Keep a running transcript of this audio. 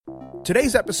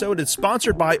Today's episode is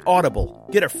sponsored by Audible.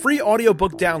 Get a free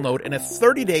audiobook download and a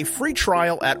 30-day free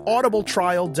trial at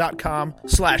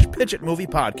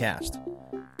audibletrial.com/pitchitmoviepodcast.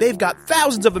 They've got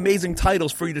thousands of amazing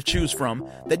titles for you to choose from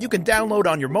that you can download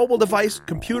on your mobile device,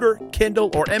 computer, Kindle,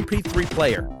 or MP3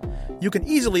 player. You can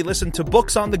easily listen to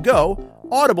books on the go.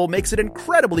 Audible makes it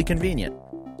incredibly convenient.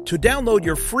 To download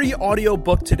your free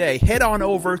audiobook today, head on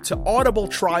over to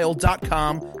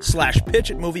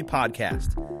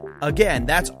audibletrial.com/pitchitmoviepodcast. Again,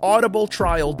 that's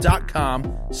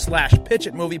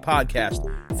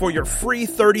audibletrial.com/pitchitmoviepodcast for your free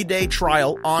 30-day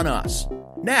trial on us.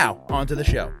 Now, on to the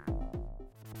show.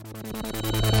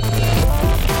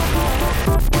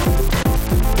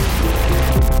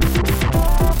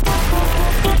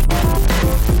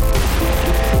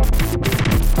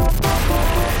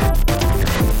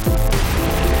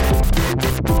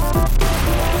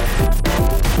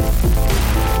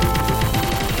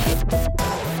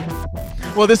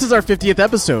 Well, this is our 50th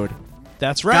episode.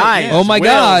 That's right. Guys, yes. Oh my Will,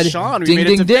 God! Sean, we Ding, made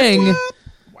ding, it to ding! 50.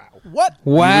 What?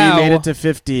 Wow! We made it to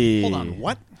 50. Hold on,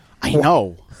 what? I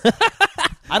know.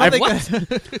 I don't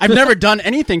think I've never done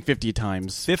anything 50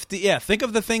 times. 50. Yeah, think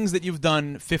of the things that you've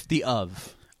done 50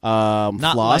 of. Not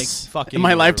like floss. fucking In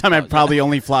my or- lifetime, I've probably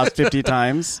only flossed 50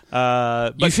 times.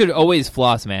 You should always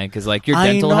floss, man, because like your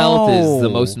I dental health is the know.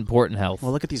 most important health.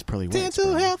 Well, look at these pearly whites.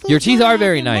 bro. Your teeth are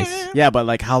very nice. Yeah, but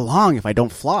like how long if I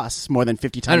don't floss more than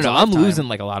 50 I times don't know. a I'm lifetime? losing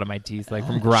like a lot of my teeth, like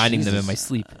from grinding them in my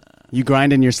sleep. You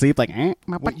grind in your sleep like,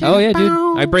 Oh yeah,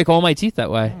 dude. I break all my teeth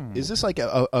that way. Is this like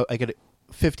a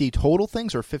 50 total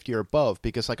things or 50 or above?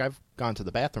 Because like I've gone to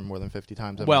the bathroom more than 50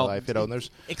 times in my life, you know. And there's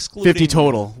Excluding 50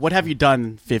 total. What have you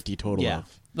done 50 total Yeah.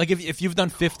 of? Like if you've done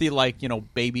 50, like, you know,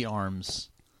 baby arms,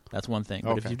 that's one thing.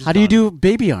 But if Okay. you've just How do you done- do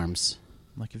baby arms?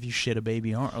 Like if you shit a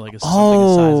baby arm, or like something the size of a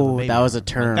Oh, baby that was a arm.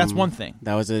 term. That's one thing.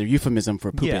 That was a euphemism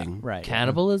for pooping. Yeah, right.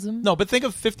 Cannibalism? No, but think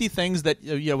of 50 things that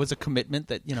was a commitment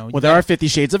that Well, there are 50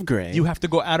 Shades of Grey. you have to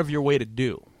go out of your way to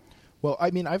do. well,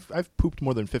 I mean, I've pooped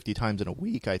more than 50 times in a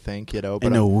week, I think, you know. But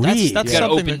in a I'm- week. that's You gotta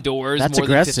something open that- doors That's more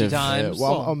aggressive. than 50 Yeah, times.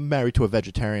 well, I'm married to a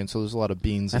vegetarian, so there's a lot of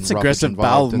beans That's and roughage aggressive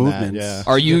involved bowel in movements. That, yeah.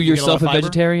 Are you You get a lot yourself of a fiber?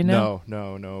 vegetarian now?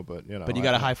 No, but you know. But you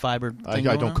got a high fiber I thing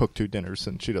don't going on? cook 2 dinners,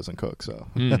 and she doesn't cook, so.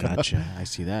 Gotcha. I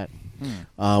see that.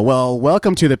 Well,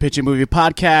 welcome to the Pitch It Movie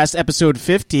Podcast, episode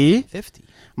 50. 50.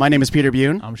 My name is Peter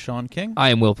Bune. I'm Sean King.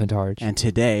 I am Will Pintarge. And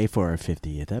today, for our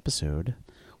 50th episode,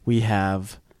 we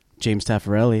have James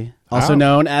Taffarelli, also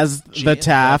known as the James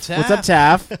Taff. the What's up,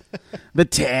 Taff? The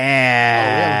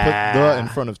Taff. We haven't put the in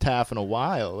front of Taff in a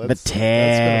while. That's been a few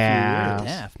years.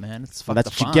 Taff, man. It's Well, fuck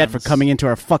that's the what you get for Fonz. coming into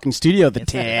our fucking studio, the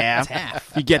It's Taff.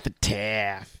 Taff. You get the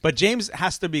Taff. But James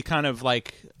has to be kind of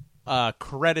like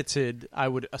credited. I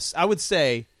would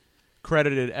say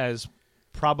credited as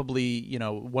probably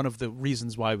one of the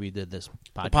reasons why we did this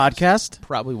podcast. The podcast?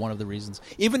 Probably one of the reasons.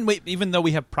 Even though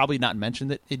we have probably not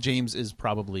mentioned it, James is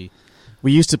probably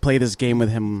We used to play this game with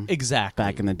him exactly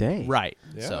back in the day. right.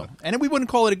 Yeah. So, and we wouldn't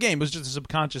call it a game. It was just a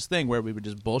subconscious thing where we would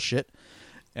just bullshit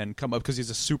and come up because he's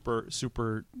a super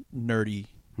nerdy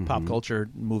pop culture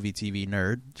movie TV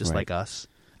nerd, just Right. like us.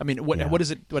 I mean, what Yeah. what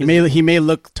is it? What He is may, it? he may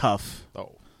look tough.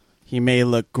 Oh. He may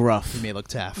look gruff. He may look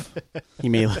taff. He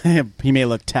may he may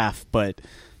look tough, but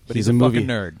he's a movie fucking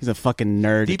nerd. He's a fucking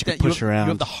nerd that you can push around. You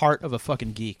have the heart of a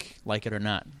fucking geek, like it or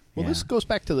not. Well, Yeah. this goes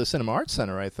back to the Cinema Arts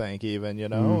Center, I think, even,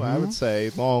 I would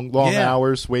say long Yeah.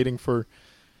 hours waiting for,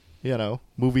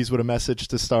 movies with a message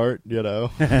to start,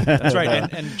 That's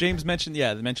right. And James mentioned,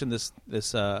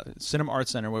 this Cinema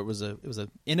Arts Center, where it was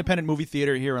an independent movie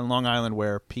theater here in Long Island,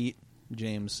 where Pete,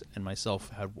 James, and myself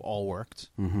had all worked.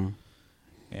 Mm-hmm.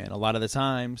 And a lot of the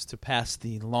times, to pass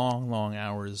the long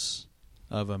hours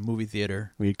of a movie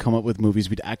theater. We'd come up with movies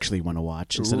we'd actually want to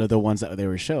watch instead of the ones that they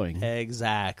were showing.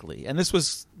 Exactly. And this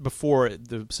was before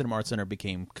the Cinema Arts Center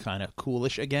became kind of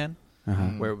coolish again,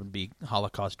 where it would be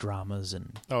Holocaust dramas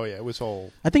and Oh, yeah, it was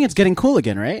all... I think it's getting cool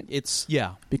again, right? it's,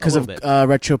 Because a of little bit.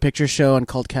 Retro Picture Show and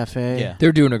Cult Cafe. Yeah.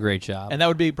 They're doing a great job. And that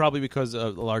would be probably because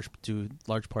of large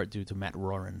part due to Matt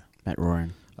Roran, Matt Roran.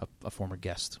 a former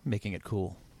guest, making it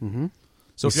cool. Mm-hmm.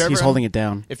 So if you're he's ever holding it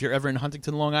down. If you're ever in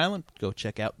Huntington, Long Island, go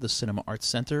check out the Cinema Arts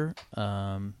Center,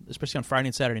 especially on Friday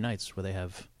and Saturday nights, where they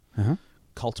have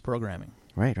cult programming.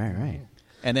 Right.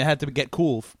 And they had to get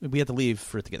cool. We had to leave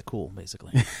for it to get cool,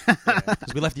 basically,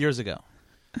 because we left years ago.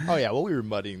 Oh, yeah, well, we were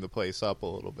muddying the place up a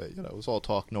little bit. It was all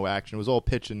talk, no action. It was all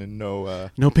pitching and no...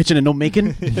 No pitching and no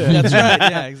making. That's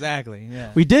right. Yeah, exactly.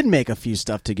 Yeah. We did make a few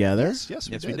stuff together. Yes, we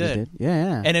Yes, did. we did.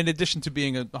 Yeah. And in addition to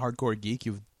being a hardcore geek,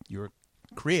 you're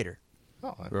a creator.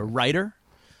 Oh, You're a writer.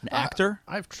 An actor?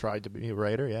 I've tried to be a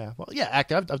writer, yeah. Well, yeah,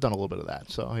 acting. I've done a little bit of that,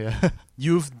 so yeah.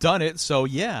 You've done it, so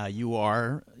yeah, you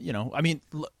are, I mean,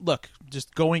 look,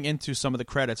 just going into some of the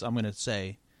credits I'm going to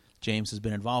say James has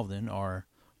been involved in are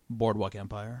Boardwalk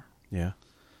Empire. Yeah.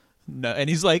 No, and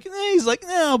he's like,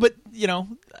 no, but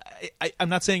I'm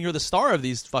not saying you're the star of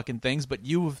these fucking things, but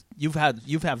you've had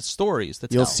stories to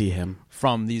tell. You'll see him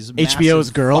from these HBO's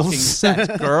massive Girls. fucking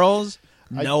sets. Girls,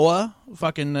 Noah,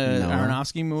 fucking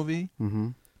Aronofsky movie. Mm-hmm.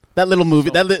 That little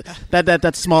movie,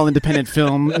 that small independent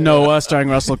film, Noah, starring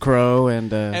Russell Crowe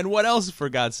and what else, for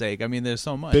God's sake? I mean, there's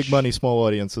so much. Big money, small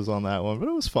audiences on that one, but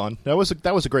it was fun. That was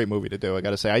a great movie to do. I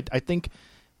got to say, I think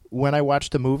when I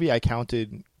watched the movie, I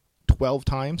counted 12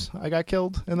 times I got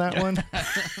killed in that one.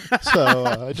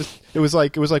 So it was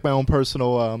like my own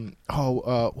personal.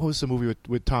 What was the movie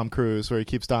with Tom Cruise where he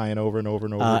keeps dying over and over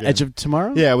and over again? Edge of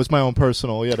Tomorrow. Yeah, it was my own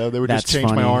personal. They would That's just change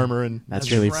funny. my armor and That's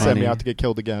just really send funny. me out to get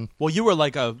killed again. Well, you were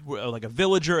like a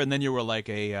villager, and then you were like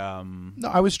a. No,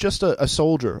 I was just a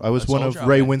soldier. I was one of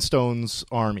Ray Winstone's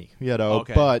army.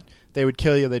 Okay. But they would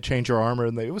kill you. They'd change your armor,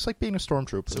 and it was like being a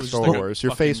stormtrooper. So it was Star just like Wars. a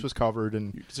Your face fucking- was covered,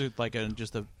 and It's like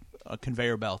a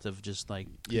conveyor belt of just like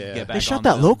Yeah. Get back They shot on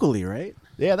that the- locally, right?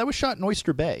 yeah, that was shot in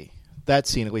Oyster Bay. That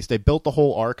scene, at least, they built the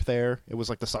whole arc there. It was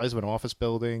like the size of an office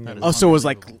building. That and- is Oh, so it was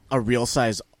like a real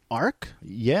size arc?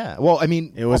 Yeah. Well, I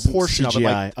mean, It was a portion of it. CGI.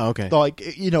 Like, Oh, okay.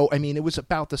 I mean, it was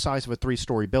about the size of a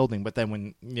 3-story building, but then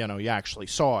when, you actually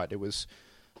saw it, it was,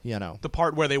 The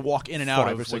part where they walk in and out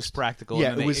 5 of or was 6 practical. Yeah,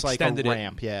 and then it they was like a extended it.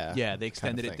 ramp, yeah. Yeah, they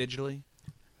extended kind it of digitally.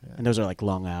 And those are like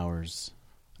long hours.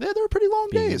 Yeah, they were pretty long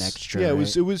Being an days. extra, yeah,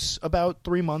 right? it was about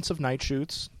 3 months of night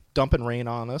shoots, dumping rain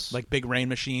on us. Like big rain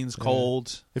machines,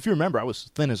 cold. If you remember, I was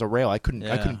thin as a rail. I couldn't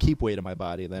Yeah. keep weight in my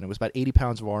body then. It was about 80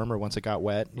 pounds of armor once it got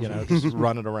wet, just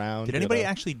running around. Did anybody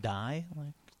actually die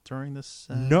during this?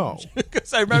 No.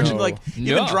 Because I imagine No.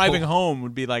 even No. driving home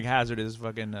would be like hazardous.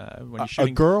 Fucking when you're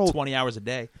shooting girl- 20 hours a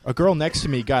day. A girl next to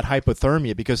me got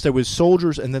hypothermia because there was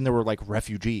soldiers and then there were like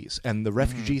refugees. And the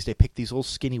refugees, they picked these little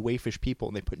skinny waifish people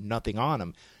and they put nothing on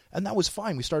them. And that was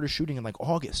fine. We started shooting in like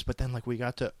August, but then like we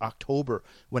got to October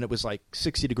when it was like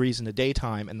 60 degrees in the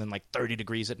daytime and then like 30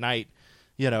 degrees at night.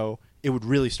 It would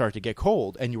really start to get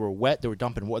cold, and you were wet. They were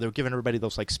dumping water. They were giving everybody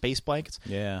those like space blankets.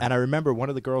 Yeah. And I remember one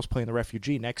of the girls playing the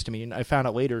refugee next to me, and I found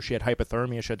out later she had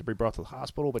hypothermia. She had to be brought to the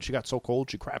hospital, but she got so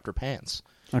cold she crapped her pants.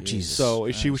 Oh, Jesus.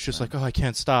 So she was just like, "Oh, I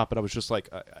can't stop," and I was just like,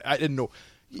 I didn't know.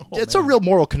 It's man. a real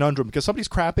moral conundrum because somebody's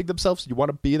crapping themselves. You want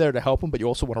to be there to help them, but you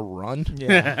also want to run.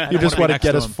 Yeah. You just want to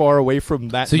get as far away from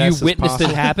that. So you mess as witnessed it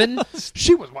possible. happen?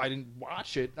 She was. Well, I didn't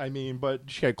watch it. I mean, but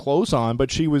she had clothes on.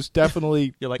 But she was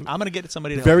definitely You're like, I'm gonna get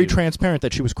somebody to very help you. transparent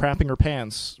that she was crapping her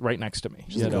pants right next to me.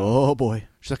 She's like, oh, boy.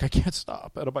 She's like, I can't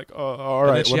stop, and I'm like, all And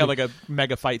right. then she let had me- like a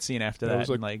mega fight scene after I that. was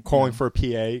and, like calling for a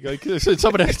PA. Like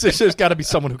somebody, there's got to be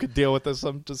someone who could deal with this.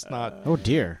 I'm just not. Oh,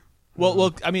 dear.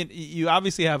 Well, I mean, you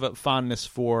obviously have a fondness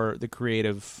for the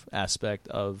creative aspect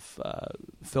of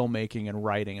filmmaking and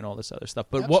writing and all this other stuff.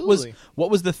 But Absolutely.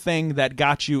 what was the thing that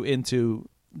got you into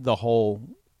the whole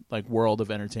like world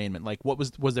of entertainment? Like, what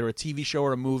was there a TV show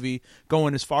or a movie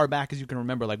going as far back as you can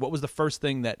remember? Like, what was the first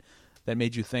thing that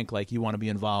made you think like you want to be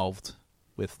involved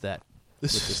with that?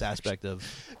 With this aspect of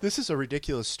This is a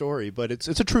ridiculous story, but it's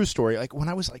a true story. Like when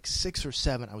I was like 6 or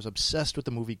 7, I was obsessed with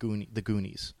the movie The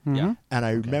Goonies. yeah. And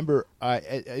I remember,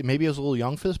 maybe I was a little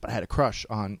young for this, but I had a crush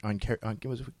on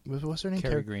what's her name?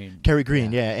 Carrie Green. Carrie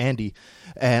Green, yeah, Andy.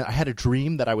 And I had a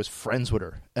dream that I was friends with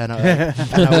her, and I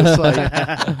was like,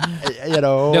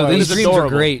 No, I these was dreams are adorable.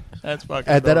 great. That's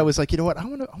fucking. And then I adorable. was like, you know what? I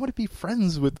want to be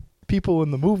friends with people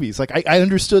in the movies. Like I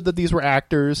understood that these were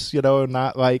actors,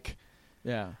 not like.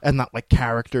 yeah. And not like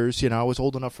characters, I was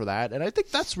old enough for that. And I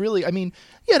think that's really, I mean,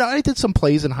 I did some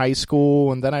plays in high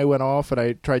school, and then I went off and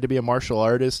I tried to be a martial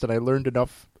artist, and I learned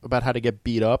enough about how to get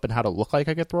beat up and how to look like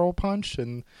I could throw a punch.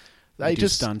 And I Do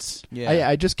just stunts. Yeah.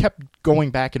 I just kept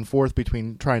going back and forth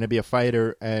between trying to be a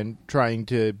fighter and trying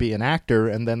to be an actor,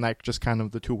 and then that just kind of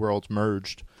the two worlds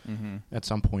merged Mm-hmm. at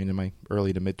some point in my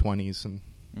early to mid 20s, and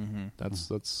Mm-hmm.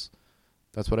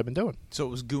 that's what I've been doing. So it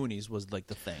was Goonies was like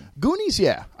the thing. Goonies,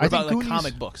 yeah. What about like Goonies,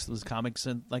 comic books? Was comics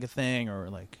like a thing or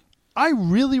like? I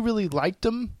really, really liked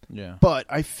them. Yeah. But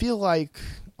I feel like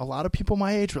a lot of people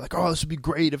my age were like, "Oh, this would be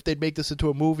great if they'd make this into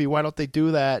a movie. Why don't they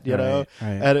do that?" You know, right.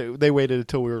 and they waited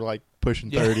until we were like pushing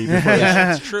 30 Yeah. before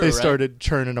Yeah, it's true, they right? started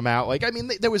churning them out. Like, I mean,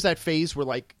 there was that phase where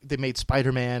like they made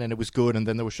Spider-Man and it was good, and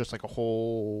then there was just like a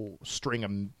whole string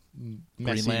of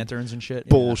messy Green Lanterns and shit.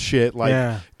 bullshit, like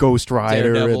Yeah. Ghost Rider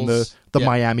and Daredevils. the Yeah.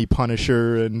 Miami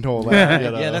Punisher and all that.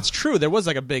 You know? Yeah, that's true. There was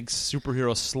like a big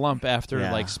superhero slump after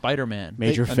Yeah. like Spider-Man.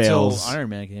 Major until fails. Iron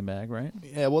Man came back, right?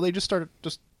 Yeah, well, they just started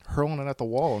just hurling it at the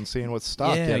wall and seeing what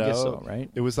stuck. Yeah, you I know? guess so, right?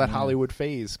 It was that Hollywood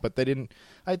phase, but they didn't.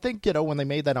 I think when they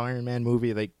made that Iron Man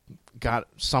movie, they got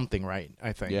something right.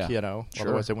 I think Yeah.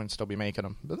 Otherwise they wouldn't still be making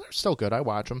them. But they're still good. I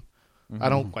watch them. I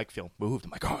don't feel moved.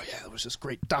 I'm like, oh yeah, there was this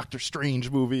great Doctor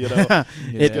Strange movie. It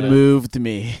Yeah. moved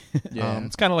me. Yeah,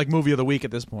 it's kind of like movie of the week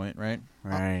at this point, right?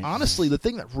 Right. Honestly, the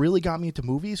thing that really got me into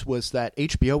movies was that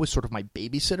HBO was sort of my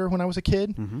babysitter when I was a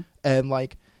kid, and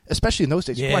like. Especially in those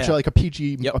days, you Yeah. watch like a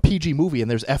PG movie, and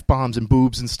there's F-bombs and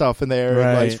boobs and stuff in there. Right.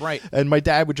 And, like, That's right. And my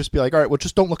dad would just be like, "All right, well,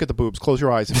 just don't look at the boobs. Close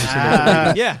your eyes." If you see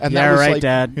the Yeah. and yeah, that was right, like,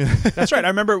 Dad. That's right. I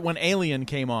remember when Alien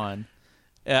came on.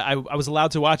 I was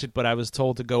allowed to watch it, but I was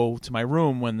told to go to my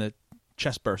room when the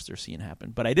chest burster scene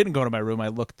happened. But I didn't go to my room. I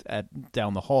looked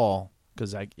down the hall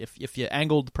because if you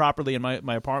angled properly in my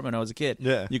apartment when I was a kid,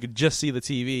 Yeah. you could just see the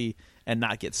TV and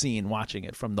not get seen watching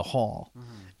it from the hall.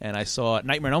 And I saw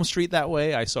Nightmare on Elm Street that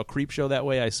way. I saw Creepshow that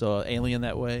way. I saw Alien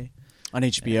that way. On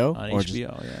HBO? On Or HBO,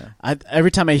 just- yeah.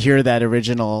 every time I hear that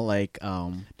original, like,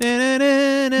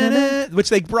 Which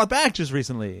they brought back just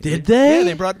recently. Did they? Yeah,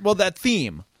 they brought that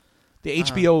theme. The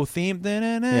HBO theme.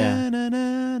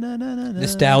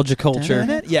 Nostalgia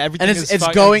culture. Yeah, everything and is it's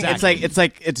fucking- going,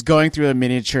 exactly. it's going through a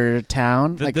miniature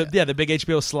town. The, like, the big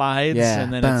HBO slides, yeah.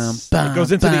 and then Bum, it bum,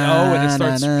 goes into the O, and it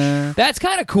starts. ba-na-na. That's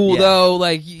kind of cool Yeah. though.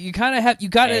 Like you kind of have you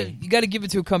got Hey. to give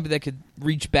it to a company that could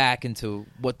reach back into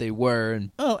what they were and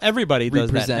Oh, everybody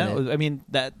does that Represent now. I mean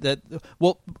that.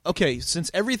 Well, okay, since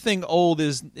everything old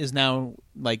is now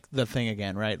like the thing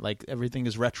again, right? Like everything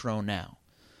is retro now.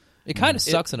 it kind of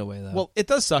sucks in a way though. Well, it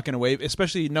does suck in a way,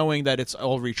 especially knowing that it's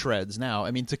all retreads now.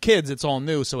 I mean, to kids, it's all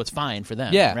new, so it's fine for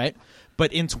them. Yeah. Right?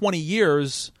 But in 20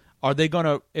 years, are they going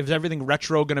to, is everything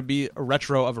retro going to be a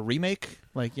retro of a remake?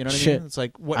 Like, you know what I Shit. mean? It's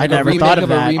like, what, I a never remake thought of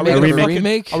of a that. remake Are we of gonna a fucking-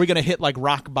 remake? Are we going to hit like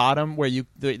rock bottom where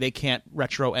they can't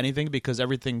retro anything because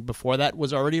everything before that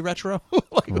was already retro?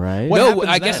 Like, Right. what no, happens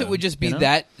I guess then, it would just be you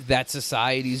know? that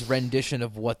society's rendition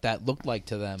of what that looked like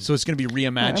to them. So it's going to be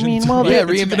reimagined. I mean, well, Yeah,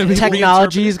 It's gonna be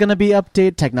technology is reinterpreted. going to be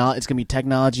updated. It's going to be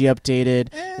technology updated.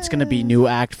 It's going to be new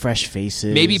act, fresh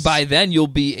faces. Maybe by then you'll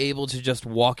be able to just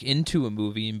walk into a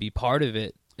movie and be part of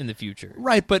it in the future.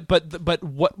 Right, but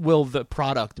what will the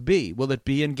product be? Will it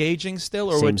be engaging still,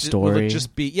 or Same will story. it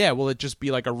just be Will it just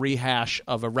be like a rehash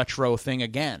of a retro thing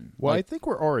again? Well, Like, I think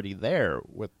we're already there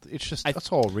with. It's just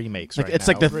that's all remakes. like right it's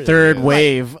now, like the really. third Yeah.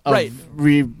 wave of Right.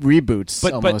 reboots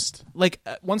but almost. like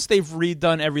once they've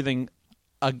redone everything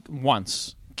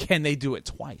once, can they do it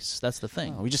twice? That's the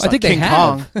thing. We just I saw think they King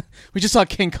have. Kong. We just saw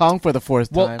King Kong for the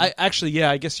fourth Well, time.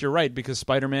 I guess you're right because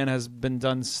Spider-Man has been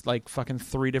done like fucking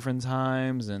 3 different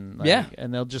times, and like, Yeah.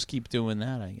 and they'll just keep doing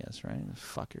that. I guess, right?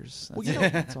 Fuckers. That's, Well, you know-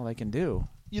 that's all they can do.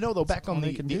 Though, back on all they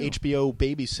the can do. HBO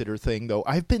babysitter thing, though,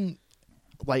 I've been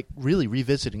like really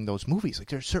revisiting those movies. Like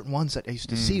there's certain ones that I used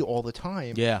to see all the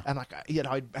time. Yeah. And like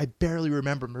I barely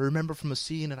remember them. I remember from a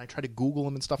scene, and I try to Google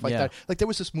them and stuff like Yeah. that. Like there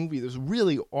was this movie, this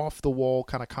really off the wall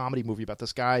kind of comedy movie about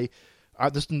this guy.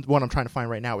 This one I'm trying to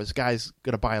find right now is this guy's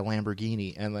gonna buy a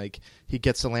Lamborghini, and like he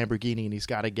gets the Lamborghini and he's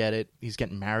got to get it. He's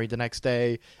getting married the next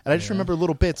day, and I just remember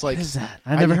little bits like what is that?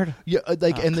 I never heard of. Yeah,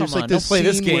 like Oh, and there's come like on, this don't play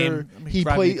this scene game. where It'll he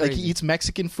drive me like he crazy. eats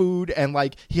Mexican food, and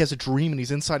like he has a dream, and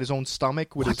he's inside his own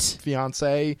stomach with his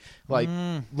fiance, like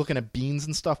looking at beans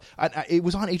and stuff. It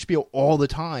was on HBO all the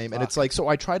time, and it's like so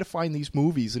I try to find these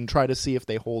movies and try to see if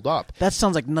they hold up. That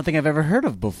sounds like nothing I've ever heard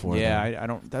of before. Yeah, though. I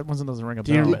don't. That one doesn't ring a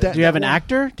Do you, bell. that- do you have an that one-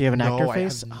 actor? Do you have an No, actor I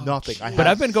face? have Oh, nothing. I shit. But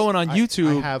have- I've been going on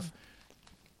YouTube. I have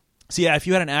So yeah, if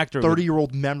you had an actor,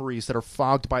 30-year-old memories that are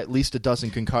fogged by at least a dozen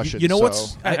concussions. you know so.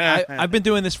 what's? I've been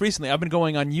doing this recently. I've been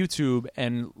going on YouTube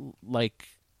and like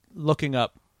looking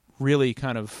up really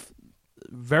kind of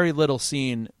very little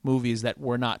seen movies that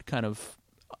were not kind of.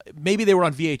 Maybe they were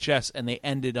on VHS and they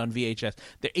ended on VHS.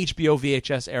 The HBO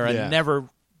VHS era Yeah. never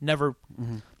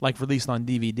like released on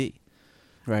DVD.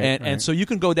 Right, And so you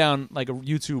can go down like a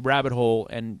YouTube rabbit hole,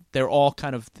 and they're all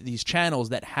kind of these channels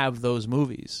that have those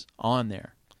movies on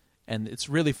there. And it's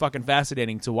really fucking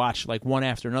fascinating to watch like one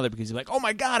after another because you're like, oh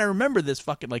my god, I remember this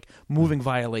fucking like moving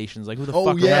violations. Like who the Oh,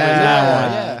 fuck yeah, remembers that yeah,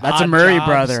 one? yeah. That's a Odd Murray Jobs.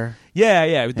 brother.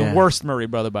 Yeah, the Yeah. worst Murray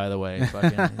brother, by the way.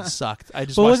 Fucking, it sucked. I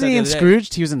just But watched wasn't that he in the other day.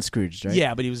 Scrooged? He was in Scrooged, right?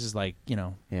 Yeah, but he was just like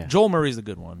Yeah. Joel Murray's the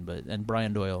good one, and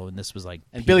Brian Doyle, and this was like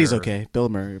And Peter. Billy's okay. Bill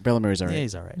Murray's all right. Yeah,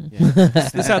 he's all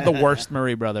right. This had the worst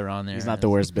Murray brother on there. He's not the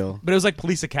worst Bill. But it was like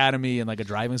Police Academy and like a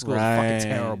driving school. It was Right.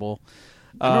 fucking terrible.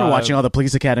 I remember watching all the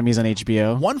police academies on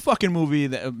HBO. One fucking movie,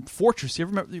 that Fortress. You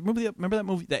ever remember that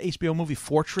movie, that HBO movie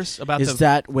Fortress about Is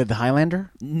that with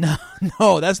Highlander? No,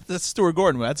 that's Stuart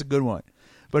Gordon. That's a good one.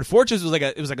 But Fortress was like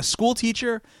a school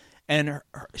teacher, and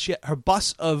her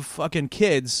bus of fucking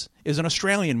kids is an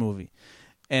Australian movie,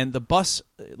 and the bus,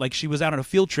 like she was out on a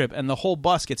field trip, and the whole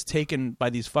bus gets taken by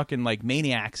these fucking like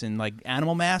maniacs in like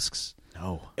animal masks.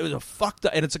 No. It was a fucked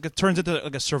up, and it turns into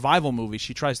like a survival movie.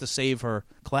 She tries to save her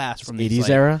class from these 80s like,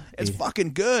 era? It's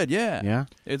fucking good, yeah. Yeah?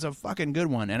 It's a fucking good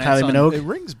one. And Kylie it's on- Minogue? It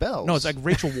rings bells. No, it's like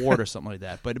Rachel Ward or something like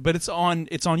that. But it's on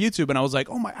YouTube, and I was like,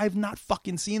 oh my, I've not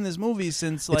fucking seen this movie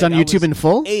since like It's on I YouTube was in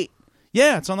full? 8.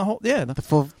 Yeah, it's on the whole. Yeah, The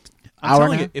full I'm hour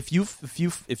telling and a you,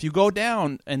 if you go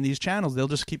down in these channels, they'll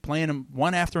just keep playing them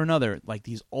one after another, like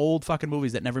these old fucking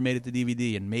movies that never made it to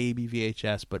DVD and maybe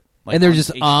VHS, but like and they're on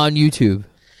just H- on YouTube.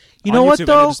 You on know what, YouTube, and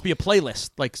though? it'll just be a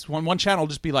playlist. Like one channel will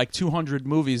just be like 200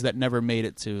 movies that never made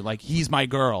it to like He's My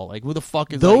Girl. Like who the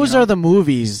fuck is Those are the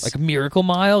movies. Like Miracle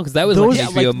Mile, because that was Those-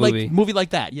 like yeah, an HBO movie. like movie like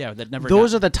that. Yeah, that never.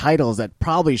 those got, are the titles that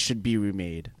probably should be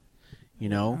remade. You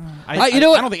know? You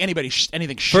know what? I don't think anybody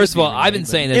anything. Should First of be all, I've been remade,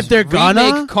 saying but- this. If they're gonna,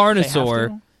 remake They have Carnosaur.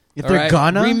 to? If all they're right?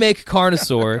 gonna remake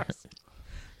Carnosaur,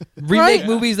 remake Right.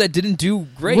 movies that didn't do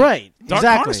great. Right. Dark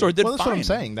exactly. Carnosaur did well, that's fine. what I'm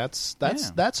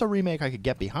saying. That's a remake I could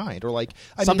get behind, or like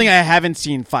Something I haven't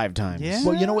seen 5 times. Yeah.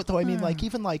 Well, you know what though? I mean, like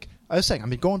even like I was saying, I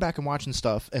mean, going back and watching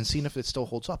stuff and seeing if it still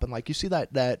holds up, and like you see that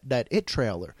It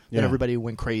trailer Yeah. that everybody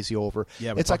went crazy over.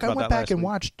 Yeah, we it's like talked I about went that back last and week.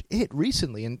 watched It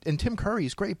recently, and Tim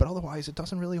Curry's great, but otherwise it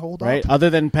doesn't really hold Right? up. Other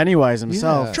than Pennywise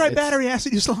himself. Yeah. Try It's- battery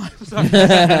acid, you slime.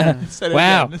 Said it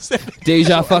Wow. again.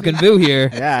 Deja fucking vu here.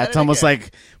 Yeah, it's almost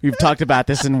like we've talked about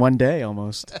this in one day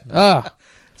almost.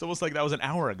 It's almost like that was an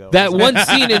hour ago. That one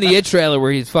scene in the It trailer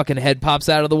where his fucking head pops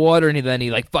out of the water and then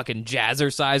he like fucking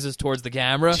jazzercises towards the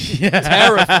camera.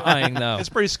 Terrifying though. It's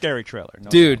a pretty scary trailer, no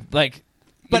Dude, like, you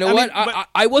But, know I what? mean, but-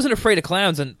 I wasn't afraid of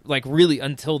clowns, and like really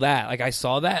until that. Like I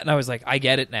saw that, and I was like, I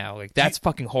get it now. Like that's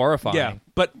fucking horrifying. Yeah,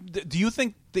 but do you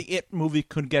think the It movie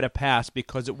could get a pass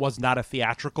because it was not a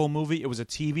theatrical movie? It was a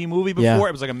TV movie before. Yeah.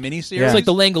 It was like a miniseries. Yeah. It's like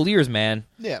the Langoliers, man.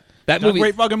 Yeah. That It's a movie,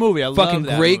 great fucking movie. I love fucking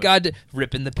that great. movie. God,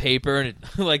 ripping the paper and it,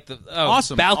 like the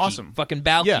Awesome, Balky, awesome. fucking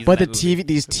Balky. Yeah. But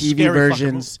these TV scary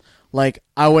versions, like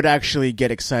I would actually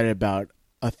get excited about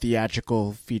a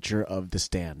theatrical feature of The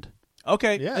Stand.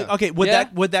 Okay, Yeah. okay. Would Yeah.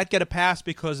 that get a pass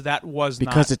because that was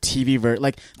Because not? the TV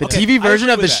like the Okay, TV I version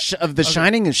agree of with that. The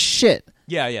Shining is shit.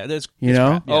 Yeah. There's You know?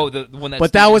 crap, yeah. Oh, the one that.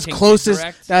 But that Stephen was King closest.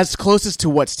 direct? That's closest to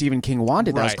what Stephen King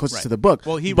wanted. That was Right, closest right. to the book.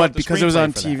 Well, he but wrote the because it was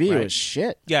on screenplay for TV, that, it right? was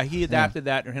shit. Yeah, he adapted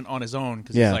that on his own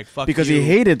because Yeah, he's like, fuck because you. he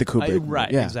hated the Kubrick.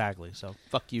 Right, yeah. exactly. So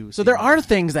fuck you. So there Stephen. are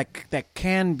things that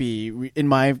can be, in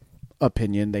my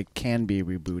opinion, they can be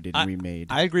rebooted and remade.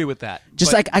 I agree with that.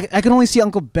 Just but- like I can only see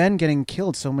Uncle Ben getting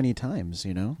killed so many times.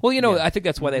 You know, Well, you know, I think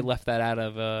that's why they left that out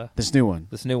of this new one.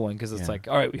 this new one because it's Yeah. like,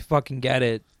 all right, we fucking get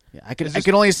it. Yeah, I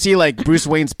can only see like Bruce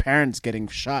Wayne's parents getting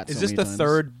shot. Is so this many the times.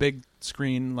 third big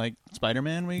screen like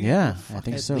Spider-Man we? Yeah, Oh, I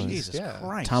think fuck, so. Jesus Yeah.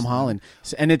 Christ, Tom Holland,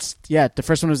 and it's the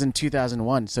first one was in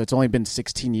 2001, so it's only been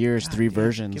 16 years, God 3 damn,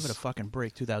 versions. Give it a fucking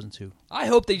break. 2002. I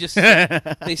hope they just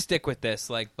they stick with this.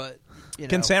 Like, but you know.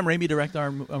 Can Sam Raimi direct our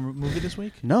movie this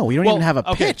week? No, we don't Well, even have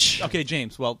a okay, pitch. Okay,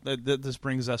 James. Well, this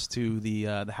brings us to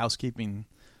the housekeeping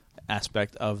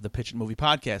aspect of the Pitch It Movie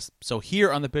podcast. So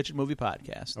here on the Pitch It Movie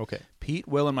podcast, Okay. Pete,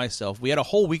 Will, and myself, we had a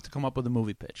whole week to come up with a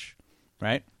movie pitch,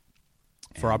 right?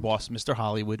 For our boss, Mr.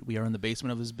 Hollywood. We are in the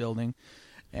basement of his building,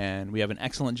 and we have an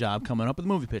excellent job coming up with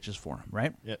movie pitches for him,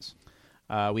 right? Yes.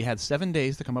 We had 7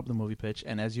 days to come up with a movie pitch,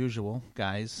 and as usual,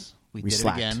 guys, we did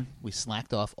slacked. it again. We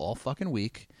slacked off all fucking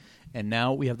week, and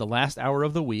now we have the last hour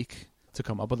of the week to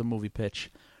come up with a movie pitch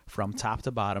from top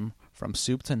to bottom, from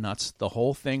soup to nuts, the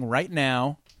whole thing right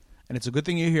now. And it's a good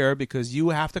thing you're here because you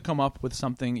have to come up with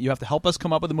something. You have to help us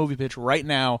come up with a movie pitch right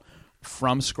now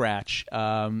from scratch,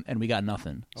 and we got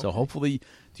nothing. So hopefully, do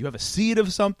you have a seed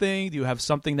of something? Do you have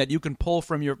something that you can pull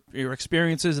from your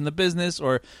experiences in the business,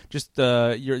 or just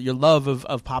your love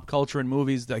of pop culture and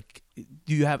movies? Like,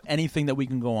 do you have anything that we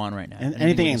can go on right now? And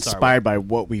anything we can start inspired by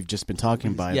what we've just been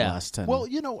talking about Yeah. the last 10. Well,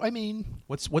 you know, I mean,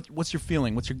 with? What's your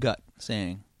feeling? What's your gut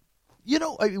saying? you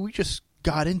know, we just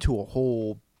got into a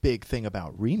whole big thing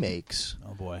about remakes.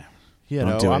 Oh boy. You Don't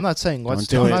know, do I'm it. not saying let's.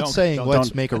 Don't do I'm it. not saying Don't- let's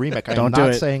don't- make a remake. I'm don't do not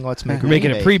it. saying let's make a making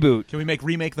remake. a preboot. Can we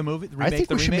remake the movie? I think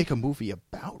the we should remake? make a movie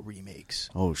about remakes.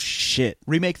 oh shit!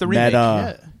 Remake the remake.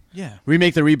 Meta. Yeah.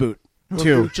 Remake the reboot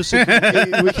too. Just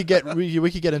we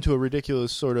could get into a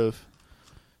ridiculous sort of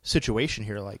situation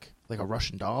here, like a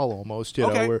Russian doll almost. You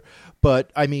Okay. know,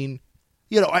 but I mean.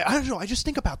 You know, I don't know. I just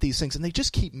think about these things, and they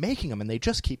just keep making them, and they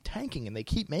just keep tanking, and they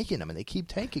keep making them, and they keep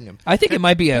tanking them. I think it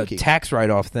might be a Thank you. tax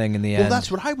write-off thing in the Well, end.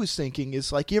 that's what I was thinking.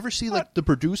 Is like, you ever see like the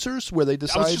producers where they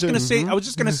decide? I was just gonna to, say. I was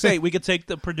just gonna say we could take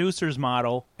the producer's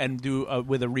model and do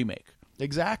with a remake.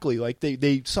 exactly like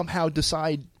they somehow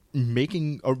decide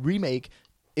making a remake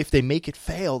if they make it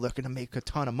fail, they're going to make a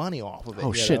ton of money off of it.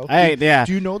 Oh you shit! know? Yeah.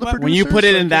 Do you know the But producers? When you put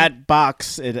it in Like, that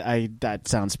box, that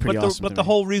sounds pretty awesome. But to the me.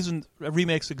 whole reason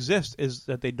remakes exist is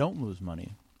that they don't lose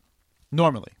money.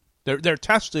 Normally, they're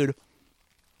tested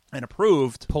and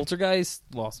approved. Poltergeist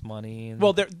lost money. And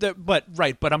Well,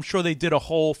 but I'm sure they did a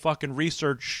whole fucking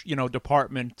research,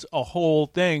 department, a whole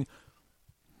thing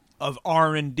of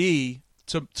R&D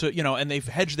to and they've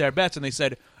hedged their bets and they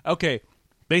said, okay,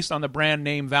 based on the brand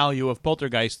name value of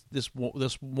Poltergeist, this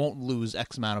won't lose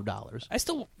X amount of dollars. I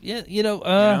still, You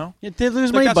Yeah, they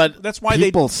lose Like, money, but that's why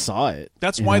people saw it.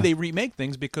 That's why they remake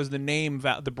things, because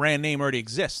the brand name already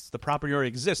exists, the property already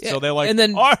exists. Yeah, So they're like, and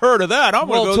then- I heard of that. I'm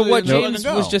well, going to go what there and James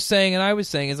go." was just saying, and I was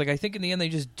saying, is like I think in the end they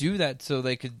just do that so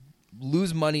they could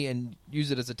lose money and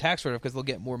use it as a tax write-off because they'll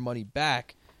get more money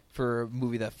back for a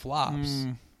movie that flops.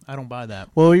 I don't buy that.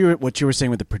 Well, what you were saying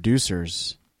with the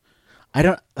producers, I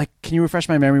don't like. Can you refresh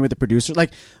my memory with the producer?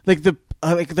 Like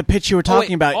the pitch you were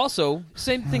talking about. Also,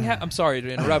 same thing. I'm sorry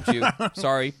to interrupt you.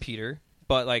 Sorry, Peter,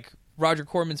 but like Roger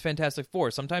Corman's Fantastic Four.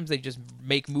 Sometimes they just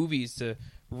make movies to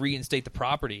reinstate the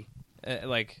property.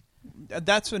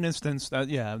 That's an instance.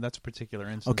 That's a particular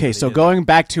instance. Okay, that so they did. going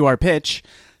back to our pitch,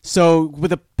 so with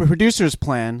the producer's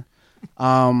plan,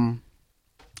 I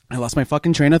lost my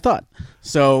fucking train of thought.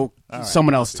 So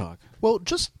someone else talk. Well,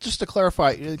 just to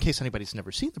clarify, in case anybody's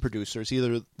never seen The Producers,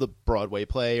 either the Broadway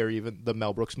play or even the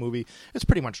Mel Brooks movie, it's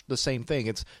pretty much the same thing.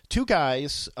 It's two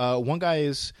guys. One guy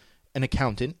is an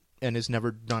accountant and has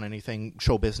never done anything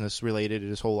show business related in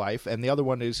his whole life, and the other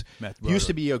one is used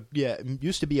to be a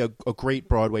great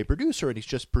Broadway producer, and he's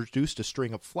just produced a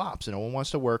string of flops, and no one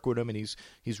wants to work with him, and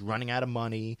he's running out of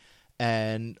money.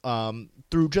 And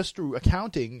through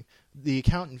accounting, the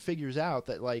accountant figures out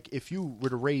that like if you were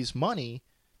to raise a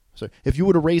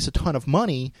ton of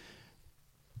money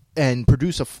and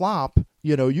produce a flop,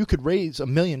 you could raise $1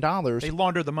 million. They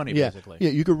launder the money, basically.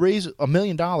 Yeah, you could raise $1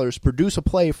 million, produce a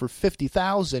play for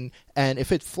 $50,000, and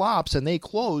if it flops and they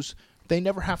close, they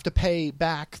never have to pay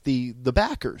back the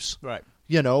backers. Right.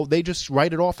 They just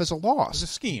write it off as a loss.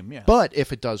 It's a scheme, yeah. But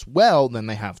if it does well, then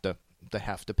they have to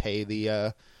pay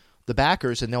the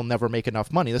backers, and they'll never make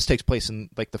enough money. This takes place in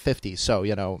like the 50s, so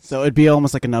So it'd be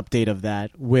almost like an update of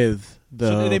that with the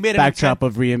So they made an backdrop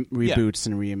of reboots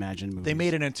and reimagined movies. They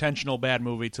made an intentional bad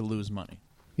movie to lose money.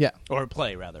 Yeah. Or a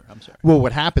play, rather. I'm sorry. Well,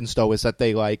 what happens though is that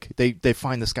they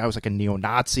find this guy was like a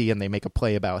neo-Nazi, and they make a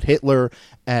play about Hitler,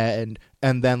 and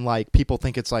then like people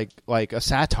think it's like a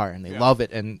satire, and they love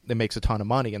it, and it makes a ton of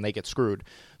money, and they get screwed.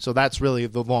 So that's really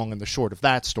the long and the short of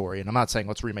that story. And I'm not saying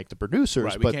let's remake The Producers,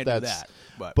 Right, we but can't do that,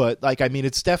 but like I mean,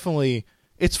 it's definitely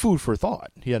food for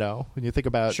thought. When you think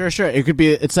about Sure. It could be.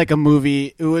 It's like a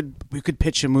movie. We could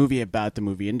pitch a movie about the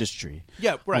movie industry.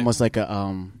 Yeah, right. Almost like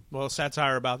a Well,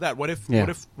 satire about that. What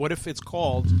if it's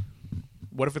called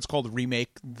Remake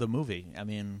the Movie? I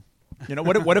mean,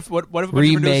 what if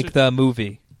Remake the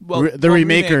movie. the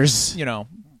Remakers. Remake,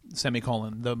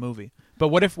 semicolon the movie. But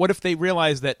what if they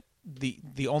realize that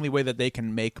the only way that they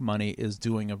can make money is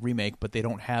doing a remake, but they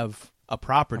don't have a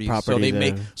property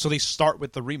so they start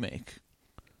with the remake.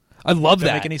 I love Does that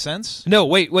that. make any sense? No,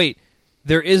 wait.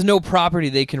 There is no property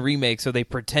they can remake, so they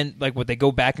pretend like they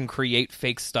go back and create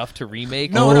fake stuff to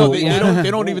remake. No, they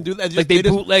don't even do that. Like they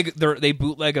bootleg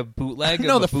a bootleg.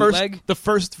 No, of a bootleg? the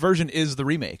first version is the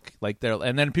remake.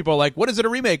 And then people are like, "What is it a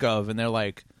remake of?" And they're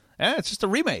like, "It's just a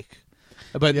remake."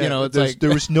 But it's like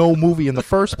there was no movie in the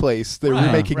first place. They're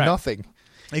remaking nothing.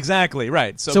 Exactly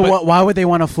right. So why would they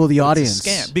want to fool the audience?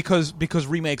 It's a scam because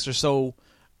remakes are so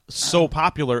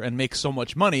popular and make so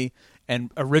much money, and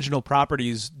original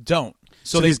properties don't.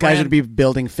 So these guys would be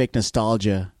building fake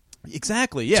nostalgia.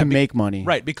 Exactly, yeah. To make money.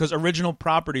 Right, because original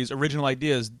properties, original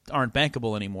ideas aren't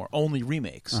bankable anymore, only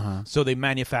remakes. So they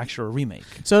manufacture a remake.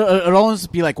 So it'll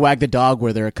almost be like Wag the Dog,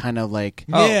 where they're kind of like...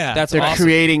 Yeah. That's they're awesome.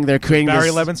 creating Barry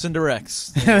this... Levinson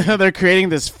directs. They're creating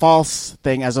this false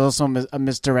thing as also a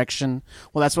misdirection.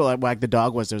 Well, that's what Wag the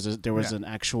Dog was. There was an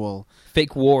actual...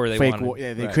 Fake war They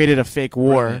created a fake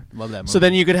war. Right. Love that movie. So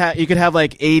then you could have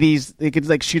like 80s... They could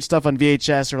like shoot stuff on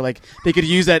VHS, or like they could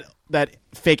use that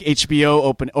fake HBO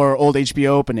old HBO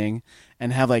opening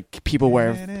and have like people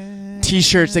wear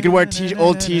T-shirts. They could wear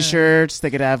old T-shirts. They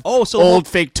could have old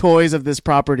fake toys of this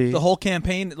property. The whole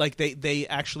campaign, like they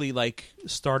actually like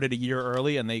started a year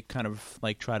early, and they kind of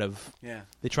like try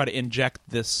to inject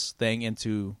this thing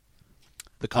into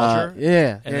the culture.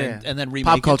 And then remake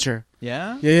pop culture.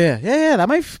 Yeah.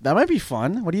 That might be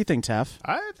fun. What do you think, Taff?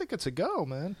 I think it's a go,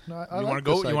 man. You want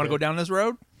to go down this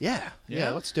road? Yeah,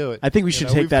 let's do it. I think we should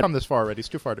take we've that. come this far already. It's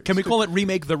too far. Can we call it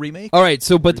Remake the Remake? All right.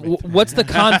 So, but what's the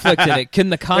conflict in it? Can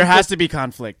the conflict? There has to be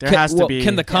conflict. There has to be.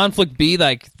 Can the conflict be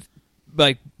like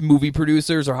like movie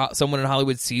producers or someone in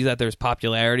Hollywood sees that there's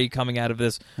popularity coming out of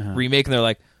this remake, and they're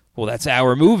like, well, that's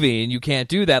our movie, and you can't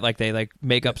do that. Like they like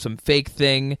make up some fake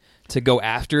thing to go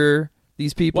after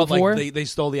these people for. Like they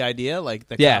stole the idea, like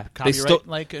the they copyright, stole,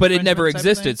 like, but it never infringement type of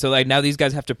existed. thing? So like now these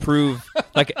guys have to prove,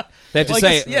 like they have to Well, I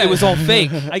say guess, yeah. it was all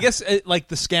fake. I guess like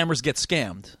the scammers get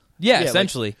scammed. Yeah, like-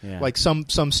 essentially. Like some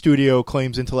studio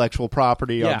claims intellectual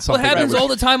property Yeah. on Well, Well, something. it happens that was- all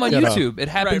the time on you know. YouTube. It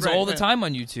happens Right, all the yeah. time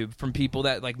on YouTube from people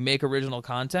that like make original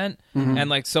content, and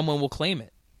like someone will claim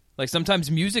it. Like sometimes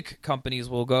music companies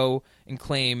will go and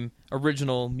claim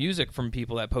original music from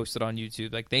people that posted on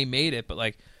YouTube. Like they made it, but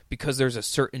like because there's a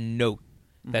certain note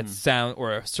that sound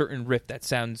or a certain riff that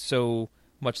sounds so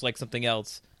much like something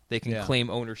else, they can Yeah. claim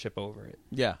ownership over it.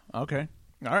 Yeah. Okay.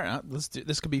 All right. Let's do.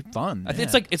 This could be fun. I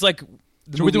think it's like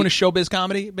the So we're doing a movie- showbiz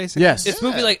comedy, basically. Yes. It's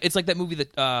movie like it's like that movie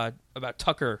that about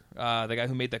Tucker, the guy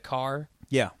who made the car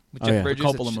Yeah. with Oh, Jeff yeah. Bridges.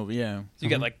 Coppola It's- movie. Yeah. So you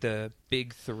got like the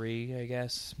big three, I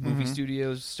guess. Movie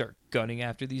studios start gunning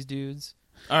after these dudes.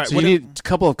 All right. So what you if- need a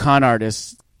couple of con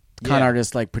artists, Yeah.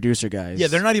 like producer guys. yeah,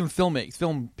 they're not even film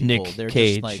people. Nick They're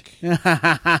Cage. just like they're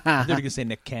gonna say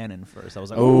Nick Cannon first. I was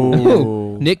like,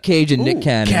 Oh, Nick Cage and Nick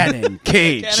Cannon. Cannon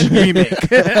Cage remake.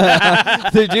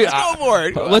 Dude, go for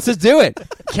it. let's just do it.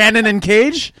 Cannon and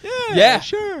Cage. Yeah.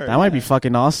 sure. That might be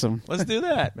fucking awesome. Let's do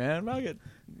that, man. Fuck it.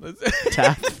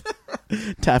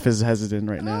 Taff is hesitant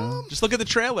right now. Just look at the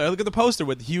trailer. Look at the poster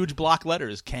with huge block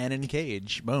letters. Cannon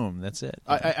Cage. Boom. That's it.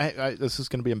 I this is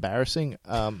going to be embarrassing.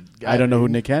 I don't know who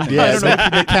Nick Cannon is. Yeah,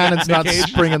 Nick Cannon's not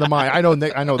springing to mind. I know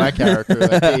that character,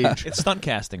 that Cage. It's stunt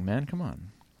casting, man. Come on.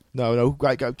 No,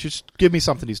 just give me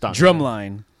something he's done.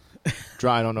 Drumline.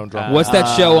 I don't know drum. What's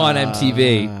that show on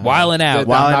MTV? Wildin' Out. I'm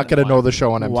not going to know the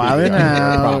show on MTV. Wildin' I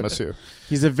Out. promise you.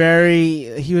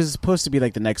 He was supposed to be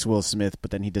like the next Will Smith,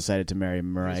 but then he decided to marry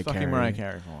Mariah It's Carey. fucking Mariah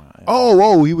Carey for a while.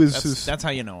 Oh, he was. That's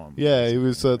how you know him. Yeah, he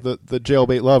was the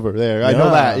jailbait lover there. I know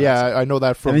Yeah. that. Yeah, I know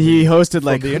that from. And he hosted from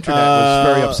like the internet was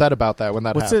very upset about that when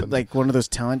that What's happened. it like? One of those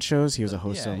talent shows. He was a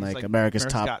host Yeah, on he's like America's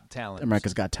Got Talent.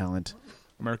 America's Got Talent.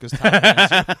 America's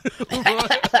Top.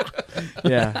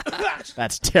 Yeah,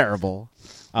 that's terrible.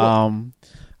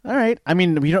 All right. I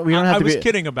mean, we don't have I to was be.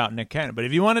 kidding about Nick Cannon, but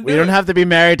if you want to do We don't have to be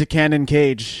married to Cannon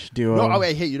Cage duo. No,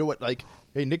 hey, you know what? Like,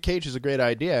 hey, Nick Cage is a great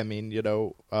idea. I mean,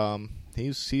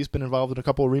 he's been involved in a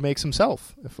couple of remakes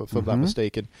himself, if I'm not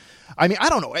mistaken. I mean, I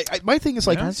don't know. My thing is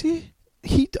like, Has he?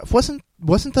 he wasn't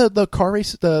the car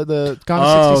race the Gone in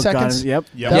Oh, 60 Seconds. Yep.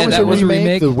 Yep. That Yeah, was that a was a remake.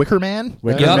 remake. The Wicker Man.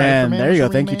 Wicker Yep. Man. There you go. was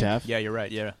a Thank you, remake. Taff. Yeah, you're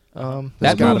right. Yeah. There's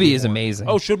That gotta movie be is more. amazing.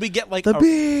 Oh, should we get like The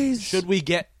Bees. should we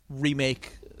get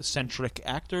remake centric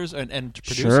actors and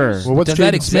producers? Sure. Well, what's Does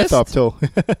that Jaden Smith exist? up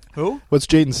to? Who? What's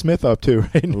Jaden Smith up to?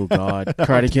 Right now? Oh God,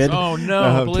 Karate Kid. Oh no,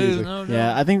 I'm please, teasing. no, no.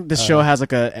 Yeah, I think the show has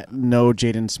like a no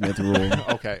Jaden Smith rule.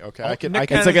 Okay. Oh, I can. Nick I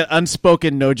can. It's like an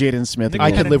unspoken no Jaden Smith Nick rule.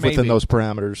 I can live within maybe. those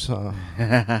parameters.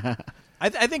 I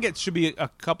think it should be a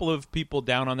couple of people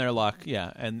down on their luck,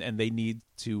 yeah, and they need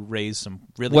to raise some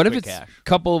really What if quick it's cash. a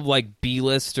couple of like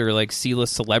B-list or like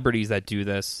C-list celebrities that do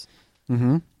this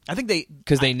I think they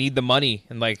because they need the money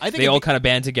and like I think they it'd all be- kind of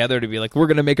band together to be like, we're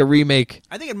gonna make a remake.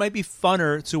 I think it might be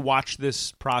funner to watch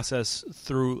this process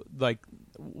through like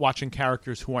watching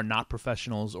characters who are not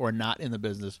professionals or not in the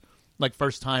business, like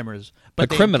first timers, but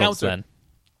The they criminals encounter- then.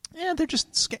 Yeah, they're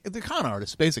just they're con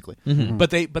artists basically, Mm-hmm. but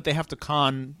they have to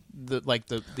con the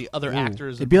other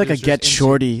actors. It'd and be like a producers Get into-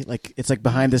 Shorty. Like it's like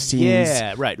behind the scenes.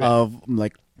 Yeah, right. Of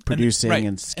like producing right.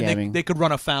 and scamming. they could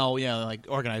run afoul, like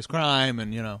organized crime,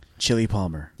 and Chili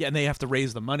Palmer. yeah, and they have to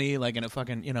raise the money like in a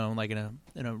fucking like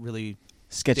in a really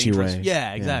Sketchy dangerous way.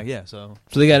 Yeah, exactly. Yeah, so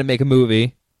So they got to make a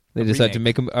movie. They A decide to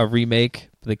remake. make a remake,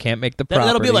 but they can't make the property.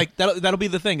 that'll be like that'll be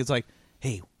the thing. It's like,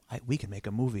 hey, we can make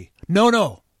a movie.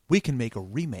 No, we can make a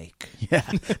remake. Yeah,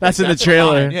 that's in the That's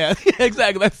trailer. line. Yeah,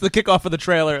 exactly. That's the kickoff of the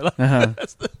trailer.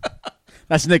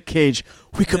 That's Nick Cage.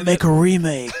 We could make a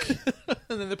remake.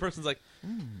 And then the person's like,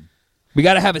 We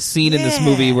got to have a scene in this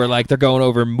movie where like they're going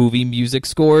over movie music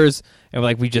scores, and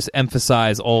like we just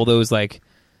emphasize all those like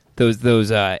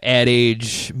those Ad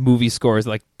Age movie scores,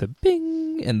 like the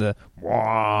bing and the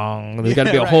wong. There's got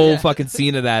to be a right, whole yeah. fucking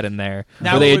scene of that in there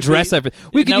Now where they it would address be- everything.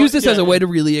 We could now use it- this as a yeah. way to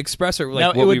really express now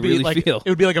like it what would we be really like feel. it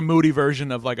would be like a moody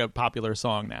version of like a popular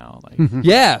song now. Like,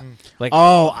 Yeah, like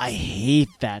Oh, I hate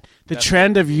that. The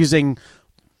trend of using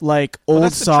like old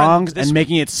that's the trend songs this and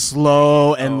making it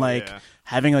slow and Oh, like yeah.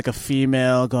 having like a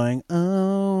female going,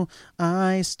 "Oh,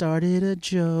 I started a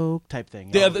joke" type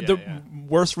thing. the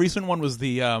worst recent one was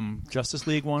the Justice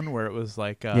League one where it was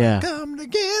like, Yeah. come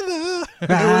together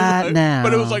Right now.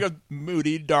 but it was like a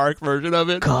moody, dark version of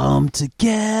it. Come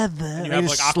together. And you They have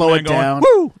just like slow Aquaman it going, down.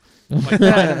 woo, like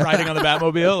riding on the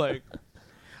Batmobile. Like,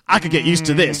 I could get used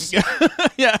to this.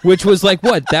 Which was like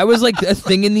what? That was like a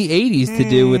thing in the 80s to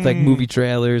do with like movie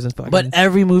trailers and fucking. But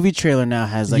every movie trailer now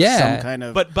has like Yeah. some kind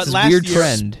of But This last weird year,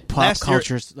 trend. pop last year-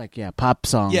 culture, like pop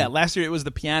song. Yeah, last year it was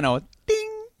the piano.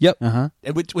 Ding. Yep. Uh-huh.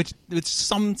 Which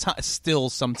sometimes still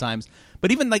sometimes,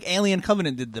 but even like Alien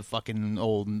Covenant did the fucking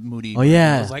old moody. Oh,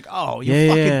 yeah. I was like, oh, you Yeah,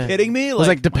 fucking yeah. kidding me? It was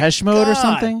like Depeche Mode or God.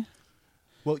 something.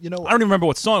 Well, you know, I don't even remember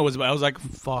what song it was, but I was like,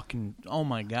 fucking, oh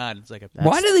my god, it's like a.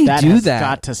 Why do they that do has that?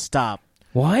 Got to stop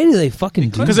Why do they fucking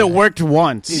do because that? it worked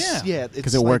once. Yeah.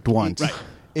 because it worked once.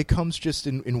 It comes just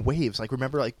in waves. Like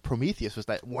remember, like Prometheus was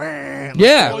that. Wham,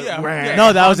 Yeah. Oh, yeah. wham. Yeah.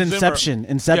 No, that was Hans Zimmer. Inception.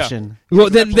 Inception. Well,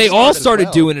 then they all started started as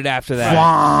well. doing it after that.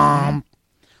 Fwam.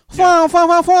 Fwam, fwam,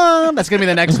 fwam, fwam. That's gonna be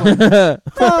the next one. Fwam,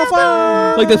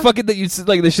 fwam. Like the fucking that you'd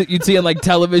like the shit you'd see on like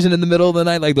television in the middle of the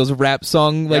night, like those rap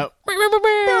song like. Yep.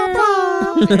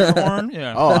 Horn,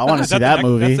 yeah. Oh, I want to Is see the that next-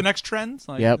 movie. That's the next trend.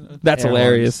 Like, Yep. That's Air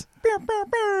hilarious. yeah.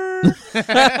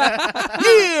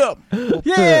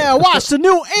 Yeah, watch the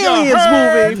new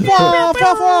Aliens movie. Fwam,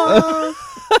 fwam, fwam.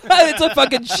 It's a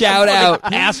fucking shout out.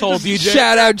 Asshole DJ.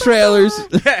 Shout out trailers.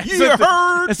 You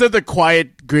heard? Instead of the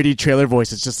quiet, gritty trailer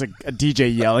voice, it's just like a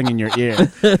DJ yelling in your ear.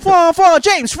 Fwam, fwam,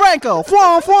 James Franco.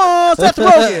 Fwam, fwam, Seth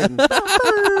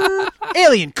Rogen.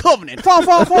 Alien Covenant. Fwam,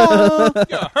 fwam, fwam.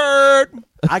 You heard?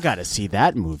 I gotta see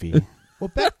that movie.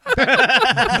 Well,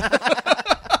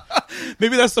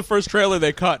 Maybe that's the first trailer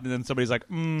they cut, and then somebody's like,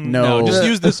 No. just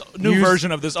use this new Use-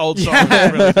 version of this old song.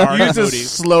 It's really dark Use and a moody.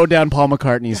 slow down Paul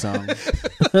McCartney song.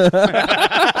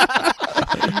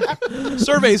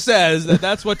 Survey says that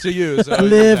that's what to use.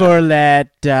 Live or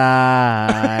let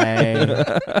die.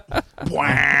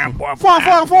 Fwam,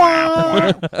 fwam,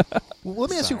 fwam. well, let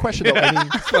me ask you a question though. I mean,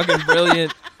 Fucking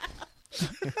brilliant.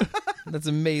 That's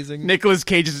amazing. Nicolas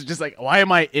Cage is just like, why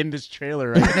am I in this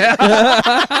trailer right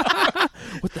now?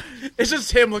 It's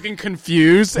just him looking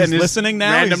confused and his listening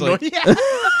now? Random He's like, noise. Yeah.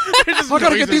 I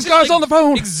gotta get these guys on the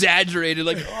phone. Exaggerated,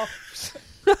 like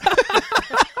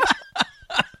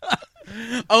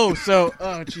Oh,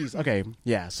 jeez. Okay,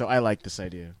 yeah. So I like this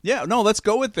idea. Yeah, no, let's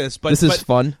go with this. But this is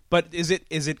fun. But is it?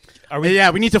 Are we? Yeah,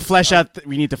 we need to flesh out.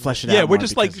 We need to flesh it out. Yeah, we're more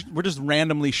just because- we're just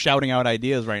randomly shouting out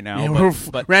ideas right now. Yeah, but, we're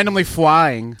but randomly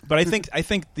flying. I think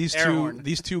these Air horn.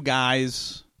 two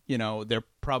guys, you know, they're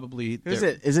probably Is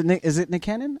it? Is it Nick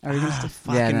Cannon? Are we gonna still?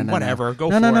 fucking whatever. Go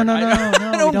no, for no, it. no, no, no, I no.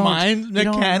 I don't we mind We Nick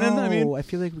don't Cannon. I know. mean, I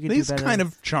feel like we could he's do better. kind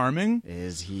of charming.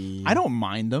 Is he? I don't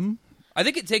mind him. I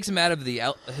think it takes him out of the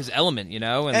his element, you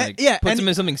know, and like yeah, puts and- him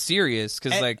in something serious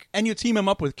because like And you team him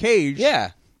up with Cage.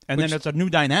 yeah, And which- then it's a new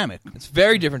dynamic. it's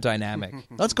very different dynamic.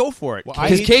 Let's go for it.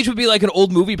 Because Cage would be like an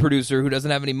old movie producer who doesn't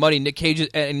have any money. Nick Cage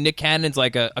and Nick Cannon's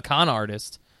like a con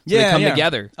artist. So they come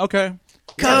together. Okay.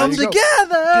 come there you go.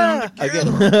 together.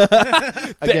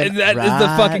 And that is the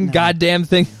right fucking now. goddamn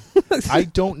thing. I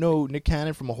don't know Nick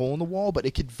Cannon from a hole in the wall, but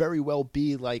it could very well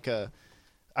be like a.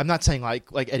 I'm not saying like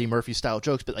Eddie Murphy style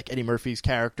jokes, but like Eddie Murphy's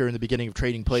character in the beginning of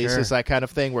Trading Places, Sure. that kind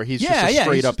of thing, where he's Yeah, just a yeah,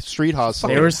 straight he's up street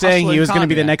hustler. They were saying he was going to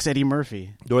be the con man. next Eddie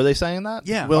Murphy. Were they saying that?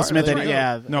 Yeah. Will Are Smith. they? And,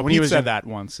 yeah. No, when he he was said that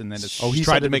once, and then he said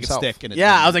tried it to make himself. it stick. And it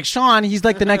Yeah, didn't. I was like, Sean, he's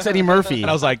like the next Eddie Murphy. and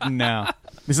I was like, no.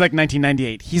 This is like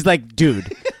 1998. He's like,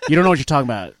 dude, you don't know what you're talking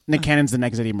about. Nick Cannon's the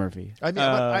next Eddie Murphy. I mean,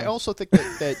 but I also think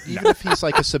that even if he's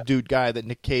like a subdued guy, that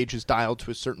Nick Cage is dialed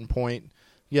to a certain point,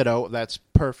 you know, that's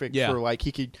perfect Yeah. for like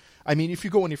he could. I mean, if you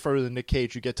go any further than Nick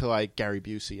Cage, you get to like Gary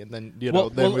Busey, and then you know, Well,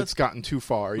 then let's- it's gotten too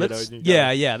far. You know, Let's, and you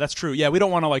yeah, that's true. Yeah, we don't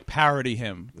want to like parody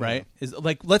him, right? Is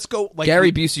like let's go. Like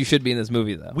Gary we, Busey should be in this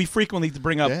movie though. we frequently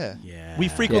bring up. Yeah. Yeah. We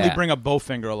frequently Yeah. bring up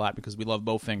Bowfinger a lot because we love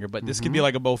Bowfinger, but this could be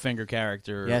like a Bowfinger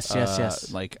character. Yes,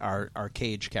 yes. Like our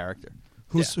Cage character,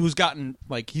 who's gotten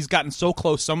like he's gotten so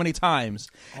close so many times,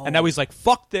 and now he's like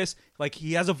fuck this. Like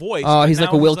he has a voice. Oh, but he's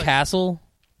like now a Will like, Castle.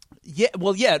 Yeah,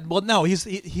 well, no,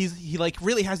 he like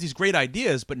really has these great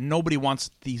ideas, but nobody wants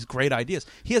these great ideas.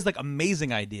 He has like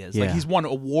amazing ideas. Like Yeah. he's won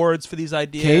awards for these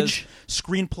ideas. Cage?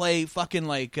 Screenplay, fucking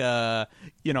like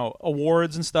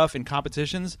awards and stuff in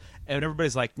competitions, and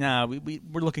everybody's like, nah,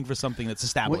 we're looking for something that's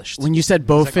established. When you said It's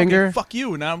like, okay, Bowfinger, fuck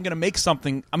you. Now I'm gonna make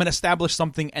something. I'm gonna establish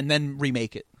something and then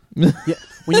remake it. yeah,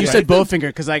 when you said Bowfinger,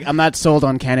 because like I'm not sold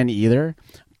on Cannon either,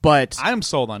 but I'm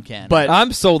sold on Cannon. but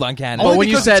I'm sold on Cannon. But when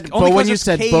you because said- it's- only but when because you it's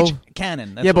said Cage Bow-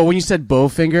 Cannon, that's yeah, but what- when you said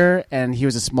Bowfinger and he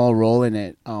was a small role in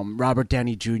it, Robert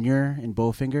Downey Jr. in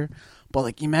Bowfinger, but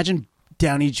like imagine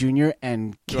Downey Jr.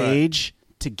 and Cage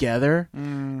together,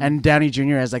 and Downey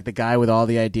Jr. as like the guy with all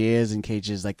the ideas, and Cage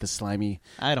is like the slimy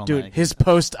I don't dude. like His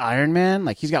post Iron Man,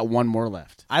 like he's got one more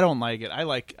left. I don't like it. I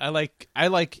like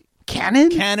Cannon?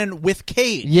 Cannon with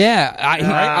Cage. Yeah,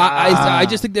 I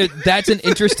just think that's an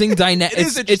interesting dynamic. It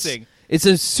is interesting. It's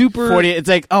a super 40. It's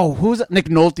like, oh, who's Nick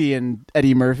Nolte and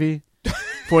Eddie Murphy?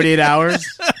 48 hours.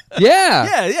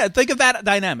 Yeah. Yeah. Think of that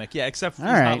dynamic. Yeah, except for All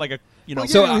he's right. not like a Well,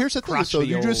 So, here's the thing. So crotchety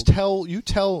you just tell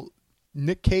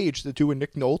Nick Cage to do a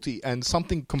Nick Nolte, and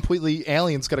something completely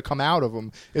alien's going to come out of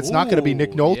him. It's not going to be Nick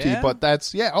Ooh, Nolte, yeah? but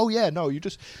that's Oh yeah. No, you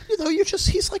just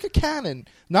he's like a Cannon,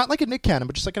 not like a Nick Cannon,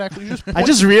 but just like an actual. I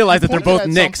just realized that they're both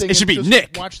pointed at Nicks. something It should and be just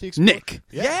Nick. watch the explosion. Nick.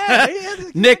 Yeah,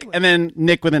 exactly. Nick, and then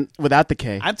Nick without the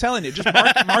K. I'm telling you, just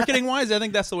marketing wise, I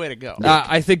think that's the way to go.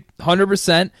 I think 100%,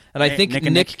 and I Hey, think Nick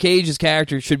and Nick Nick. Cage's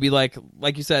character should be like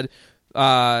you said.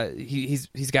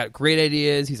 He's got great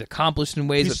ideas. He's accomplished in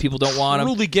ways that people don't want him.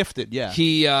 Truly gifted. Yeah.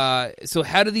 He so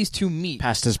how do these two meet?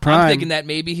 Past his prime. I'm thinking that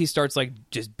maybe he starts like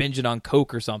just binging on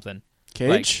coke or something. Cage?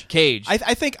 Like, Cage. I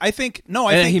think. No,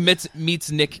 I and then think. he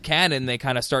meets Nick Cannon. They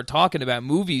kind of start talking about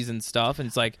movies and stuff, and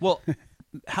it's like, Well,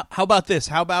 how about this?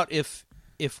 How about if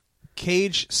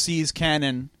Cage sees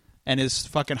Cannon and is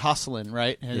fucking hustling,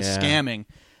 right, and is Yeah. scamming,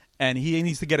 and he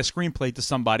needs to get a screenplay to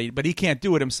somebody, but he can't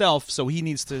do it himself, so he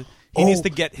needs to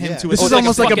get him yeah. to. This oh, is it's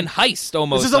almost like like a fucking heist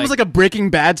almost. This is almost like a Breaking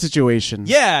Bad situation.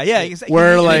 yeah, exactly.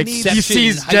 Where He like needs- he Inception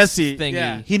sees heist Jesse. thingy.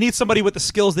 Yeah. he needs somebody with the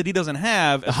skills that he doesn't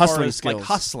have, as hustling far as, like skills.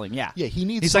 hustling. Yeah, Yeah, he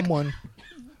needs He's like- someone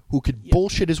who could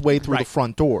bullshit his way through Right. the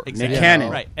front door. exactly. Nick Cannon.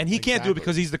 right? And he can't do it Exactly.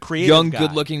 because he's the creative young, guy.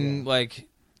 good-looking like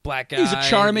black guy. He's a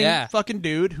charming Yeah. fucking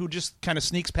dude who just kind of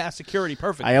sneaks past security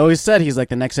perfectly. I always said he's like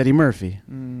the next Eddie Murphy.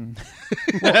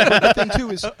 The thing too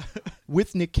is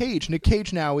with Nick Cage. Nick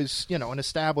Cage now is an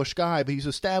established guy, but he's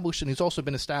established, and he's also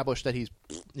been established that he's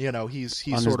On his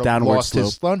sort of downward lost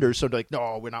his slope. thunder. So like,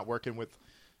 no, we're not working with.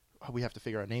 We have to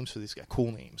figure out names for these guys.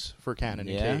 Cool names for Cannon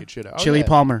Yeah. and Cage. Chili yeah.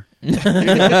 Palmer.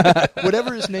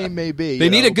 Whatever his name may be. They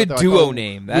need a good but they're duo like, oh,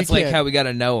 name. we That's like can't- how we got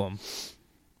to know him.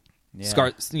 Yeah.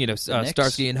 Knicks? Knicks?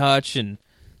 Starsky and Hutch and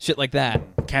shit like that.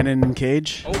 Cannon and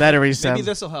Cage. Oh, that already maybe sounds.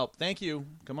 this will help. Thank you.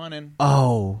 Come on in.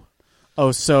 Oh,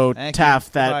 so Thank Taft,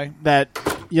 you. Goodbye. that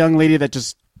young lady that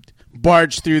just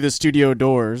barged through the studio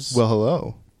doors. Well,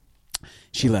 hello.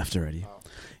 She left already.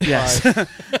 Yes.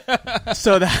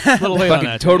 So that Little late on Fucking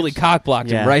that. totally cockblocked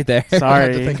Yeah. him right there. I had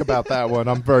to Sorry. think about that one.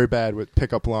 I'm very bad with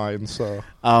pickup lines. So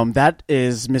That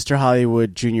is Mr.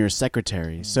 Hollywood Jr.'s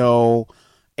secretary. So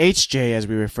HJ, as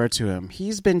we refer to him,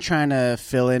 he's been trying to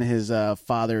fill in his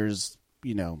father's,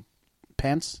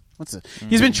 pants. What's it?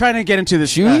 He's been trying to get into the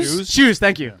Shoes? shoes.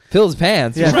 Thank you. Fill his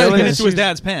pants. Yeah. He's Trying to filling get his into his shoes.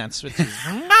 dad's pants. Which is,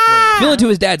 Fill into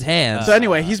his dad's hands. So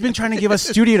anyway, he's been trying to give us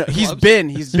studio. He's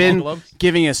been gloves?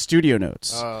 giving us studio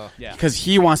notes yeah. because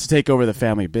he wants to take over the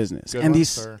family business. good And one, these,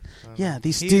 sir. yeah,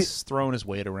 these He's throwing his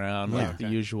weight around Yeah. like the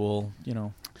usual,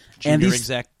 junior and these,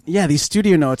 exec. yeah, these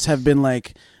studio notes have been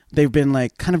like they've been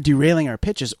like kind of derailing our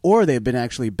pitches, or they've been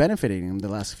actually benefiting them the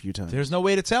last few times. There's no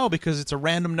way to tell because it's a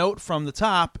random note from the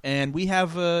top, and we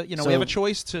have we have a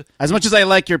choice to. As much as I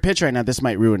like your pitch right now, this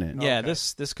might ruin it. Yeah,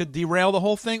 this could derail the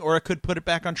whole thing, or it could put it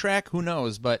back on track. Who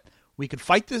knows? But we could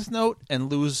fight this note and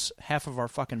lose half of our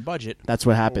fucking budget, That's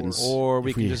what happens. or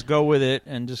we if can just go with it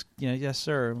and just yes,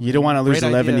 sir. You don't want to lose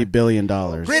Great $11 idea. billion.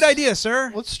 Great idea,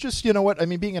 sir. Let's just, you know what? I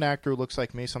mean, being an actor who looks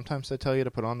like me, sometimes they tell you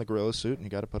to put on the gorilla suit, and you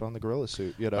got to put on the gorilla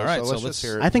suit. All right, so so let's let's- just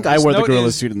hear it. I think This I wore the note gorilla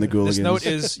is- suit in the Gooligans. This note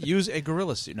is use a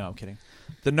gorilla suit. No, I'm kidding.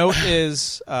 The note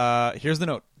is here's the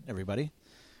note, everybody.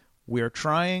 We are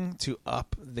trying to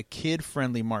up the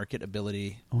kid-friendly market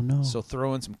ability. Oh, no. So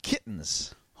throw in some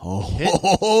kittens.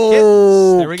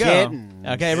 Oh, There we go. kittens.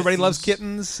 Okay, everybody loves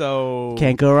kittens, so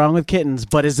Can't go wrong with kittens.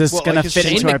 But is this Well, going like, to is fit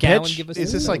Shane into our McGowan pitch? give us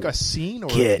Is this a like a scene or a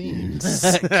theme? Kittens.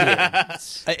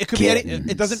 it could be any,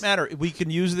 Kittens. it doesn't matter. We can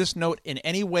use this note in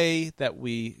any way that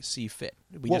we see fit.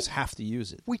 We Well- just have to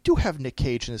use it. We do have Nick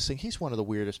Cage in this thing. He's one of the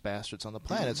weirdest bastards on the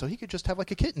planet, so he could just have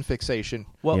like a kitten fixation.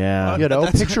 Well, Yeah. You know,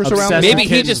 that's- pictures Obsessed around. with Maybe he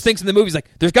kittens. just thinks in the movie, he's like,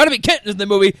 there's got to be kittens in the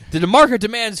movie. The market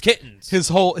demands kittens. his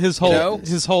whole know?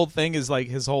 his whole thing is like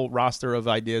his whole roster of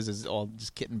ideas is all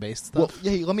just kitten based stuff.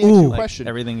 Well, yeah. Let me ask you a Like, question.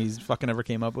 everything he's fucking ever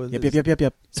came up with.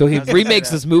 Yep. So he remakes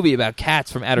this movie about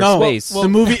cats from outer No, space. the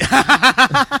movie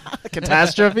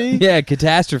Catastrophe. Yeah,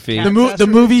 catastrophe. The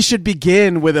movie should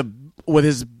begin with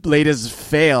his latest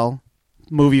fail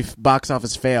movie box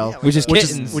office fail, Which is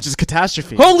Kittens. which is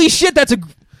Catastrophe. Holy shit, that's a.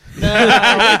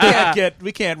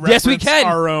 we can't. Yes, we reference can.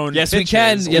 Our own. Yes, we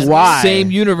pictures. can. Yes, Why? Same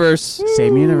universe.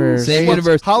 Same universe. Same Well,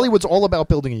 universe. Hollywood's all about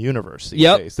building a universe these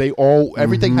Yep. days.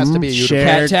 Everything has to be a universe.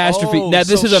 Shared- Catastrophe. Oh, now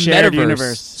this so is a shared metaverse.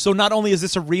 universe. So not only is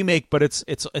this a remake, but it's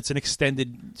an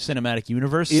extended cinematic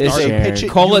universe. It's Shared. a pitch it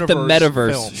Call it the universe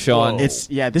metaverse, film. Sean. Whoa. It's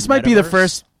this might be the Metaverse?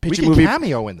 first Pitch we It can movie.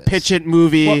 cameo in this. Pitch It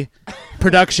movie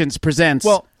Productions presents.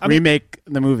 Well, I mean- remake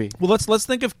the movie. Well, let's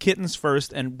think of kittens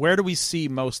first, and where do we see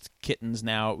most kittens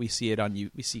now? We see it on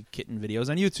we see kitten videos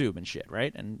on YouTube and shit,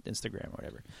 right, and Instagram or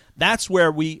whatever. That's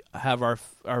where we have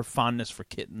our fondness for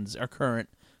kittens, our current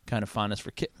kind of fondness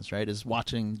for kittens, right? Is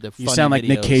watching the. You funny sound like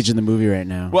Nick videos. Cage in the movie right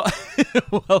now.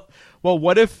 Well,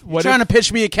 what if trying to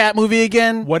pitch me a cat movie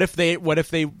again? what if they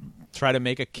try to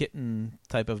make a kitten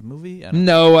type of movie? I don't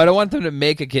No, I don't want them to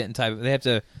make a kitten type. They have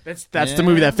to. That's Yeah. the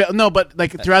movie that failed. No, but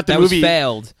like throughout the that movie, was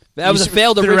failed. That you was a see-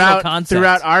 failed original concept.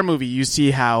 Throughout our movie, you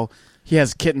see how he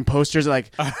has kitten posters.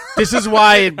 Like, this is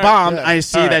why it bombed. Yeah. I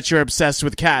see All right. that you're obsessed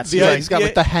with cats. Yeah, He's got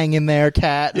like the hang in there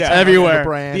cat. Yeah. It's hanging on Everywhere. the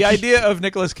branch. The idea of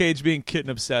Nicolas Cage being kitten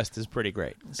obsessed is pretty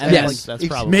great. So Yes. that's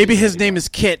probably Maybe his name is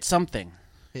Kit something.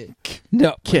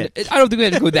 No, Kit. I don't think we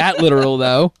have to go that literal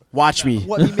though. Watch me.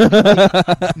 What,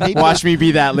 maybe Watch me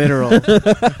be that literal.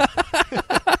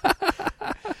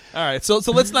 All right, so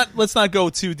let's not go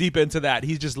too deep into that.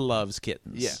 He just loves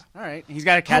kittens. Yeah. All right. He's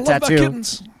got a I cat love my tattoo.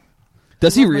 kittens.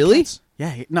 Does he really?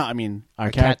 Yeah. No, I mean our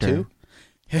A cat character. too?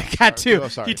 cat too. Oh,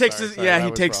 sorry, he takes sorry, his sorry, yeah. that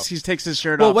He was takes rough. he takes his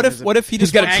shirt Well, off. what and if there's what if he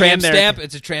He's just got a hang tramp in there. stamp.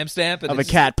 It's a tramp stamp and of a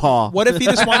it's- cat paw? what if he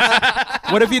just wants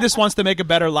what if he just wants to make a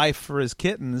better life for his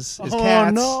kittens, his Oh,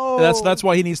 cats? no. That's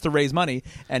why he needs to raise money.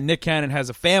 And Nick Cannon has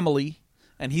a family,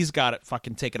 and he's got to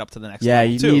fucking take it up to the next Yeah,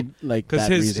 level you too. need like Because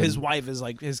that his reason. wife is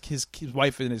like his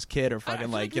wife and his kid are fucking feel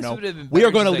like, like you this know, would have been we better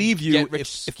are going to just, like, leave you get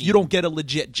rich if you scheme. don't get a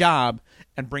legit job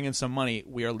and bring in some money.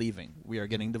 We are leaving. We are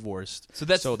getting divorced. So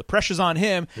that's- so the pressure's on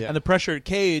him, Yeah. and the pressure at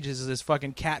Cage is his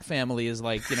fucking cat family is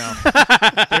like, you know,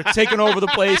 they're taking over the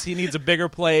place. He needs a bigger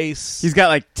place. He's got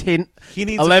like 10, He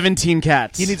needs 11 teen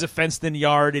cats. He needs a fenced-in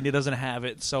yard, and he doesn't have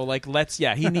it. So, like,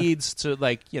 he needs to,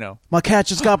 like, you know. My cat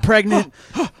just got pregnant.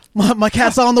 my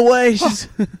cat's on the way. She's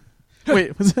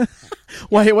wait. Was that...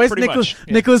 Why is Pretty much,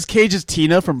 yeah. Nicolas Cage's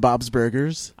Tina from Bob's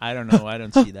Burgers? I don't know. I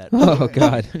don't see that. Oh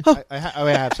God.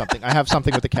 I have something. I have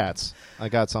something with the cats. I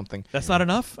got something. That's not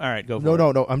enough? All right, go for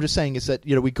it. No. I'm just saying is that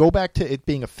we go back to it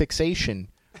being a fixation,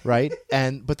 right?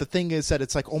 But the thing is that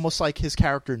it's like almost like his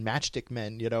character in Matchstick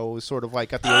Men. Was sort of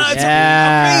like at the It's OC.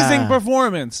 Yeah. an amazing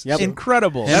performance. Yep.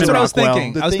 Incredible. Him That's and what I was Rockwell.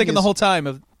 thinking. The I was thing thinking the is- whole time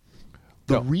of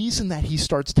The Go. reason that he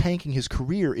starts tanking his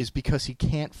career is because he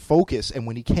can't focus, and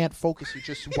when he can't focus, he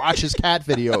just watches cat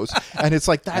videos, and it's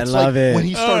like that's love like it. when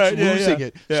he starts Alright, yeah, losing yeah,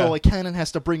 it. yeah. So like Cannon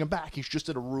has to bring him back. He's just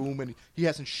in a room and he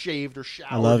hasn't shaved or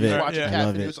showered. I love He's it. watching Yeah. cat I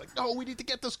love videos. it. Like, no, we need to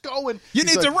get this going. You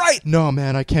He's need to like, write. No,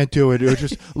 man, I can't do it.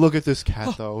 Just look at this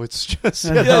cat, though. It's just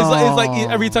Yeah, it's like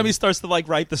every time he starts to like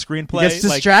write the screenplay, He gets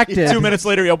like, distracted. 2 minutes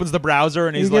later, he opens the browser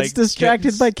and He he's gets like distracted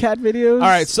kittens. by cat videos. All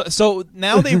right, so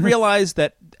now they realize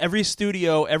that every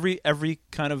studio, every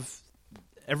kind of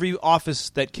every office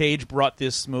that Cage brought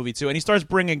this movie to, and he starts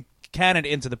bringing Cannon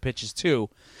into the pitches too,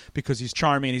 because he's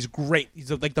charming and he's great. He's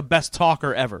like the best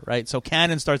talker ever, right? So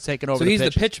Cannon starts taking over. So he's the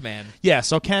pitches. pitch man. Yeah,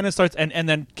 so Cannon starts, and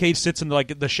then Cage sits in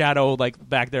like the shadow, like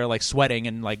back there, like sweating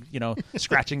and like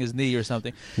scratching his knee or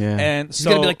something. Yeah. And He's so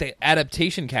gonna be like the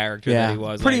adaptation character Yeah. that he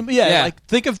was. pretty, like, yeah, like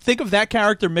think of that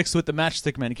character mixed with the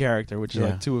Matchstick Men character, which is Yeah.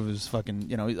 like two of his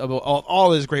fucking,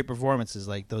 all his great performances.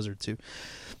 Like those are two.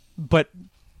 But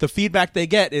the feedback they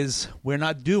get is we're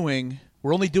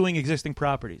only doing existing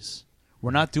properties.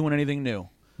 We're not doing anything new.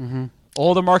 Mm-hmm.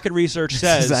 All the market research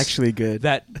says is actually good.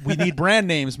 that we need brand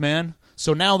names, man.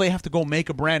 So now they have to go make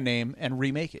a brand name and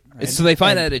remake it. Right? So they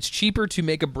find that it's cheaper to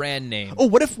make a brand name. Oh,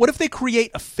 what if they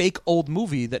create a fake old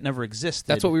movie that never existed?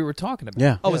 That's what we were talking about.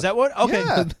 Yeah. Oh, is that what? Okay.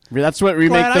 Yeah. That's what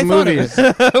remake Glad the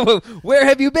I thought of movies. Where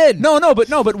have you been? No,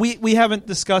 but we haven't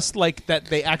discussed like that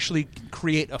they actually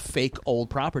create a fake old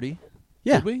property.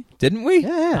 Yeah. Did we? Didn't we?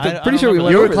 Yeah. I pretty sure we don't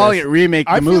went You were over calling this. it remake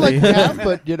the I feel movie. like we have,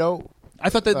 but I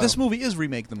thought that Oh. this movie is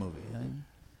remake the movie.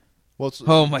 well, it's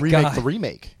Oh, my remake God. the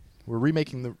remake. We're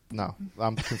remaking the. No,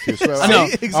 I'm confused. No, I'm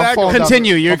exactly. falling down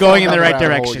Continue. You're I'm going falling in the down right rabbit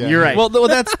hole direction. again. You're right. Well,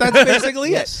 that's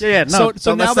basically Yes. it. Yeah, no.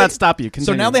 So now let's not stop you. So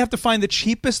Continue. now they have to find the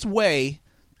cheapest way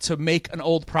to make an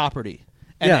old property,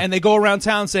 and, Yeah. and they go around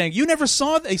town saying, "You never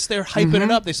saw this." They're hyping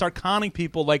it up. They start conning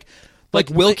people like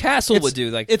Will Castle it's- would do,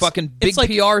 like, it's- fucking big it's like,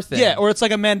 PR thing. Yeah, or it's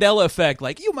like a Mandela effect.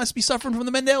 Like, you must be suffering from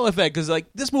the Mandela effect because like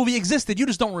this movie existed, you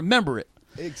just don't remember it.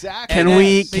 Exactly. Can and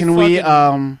we? they Can we?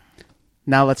 fucking-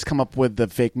 Now let's come up with the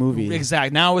fake movie. Exactly.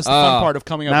 Now is the fun part of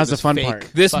coming up. Now's with the this fun fake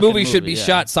part. This fucking movie should be yeah.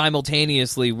 shot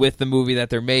simultaneously with the movie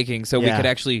that they're making, so we Yeah. could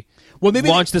actually Well, maybe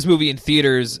launch this movie in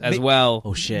theaters as well.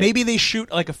 Oh shit. Maybe they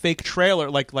shoot like a fake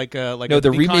trailer, like No, a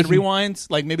they're Be Kind remaking- Rewinds.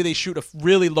 Like maybe they shoot a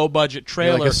really low budget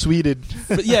trailer. like a sweeted.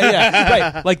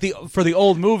 yeah, right. Like for the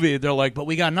old movie, they're like, but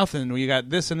we got nothing. We got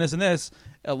this and this and this.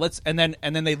 and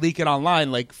then they leak it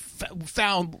online, like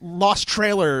found lost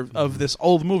trailer of this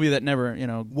old movie that never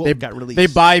got released. They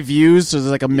buy views, so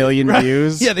there's like 1 million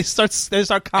views. Yeah, they start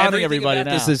conning Everything everybody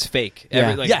about now. this is fake.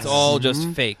 Yeah. It's all just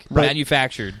fake,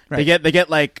 manufactured. They get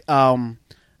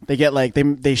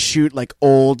they shoot like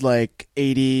old like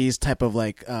 80s type of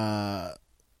like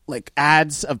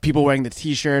ads of people wearing the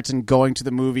T-shirts and going to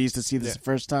the movies to see this the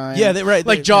first time. Yeah,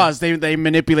 like Jaws. They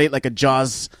manipulate like a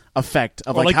Jaws effect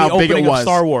of or like how the big it opening was. of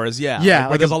Star Wars. Yeah, where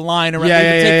like there's a line around. Yeah,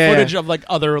 they take yeah. footage of like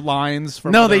other lines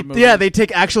from. No, other movies. they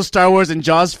take actual Star Wars and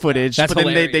Jaws footage. That's but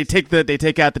then they hilarious.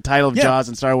 take out the title of Yeah. Jaws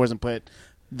and Star Wars and put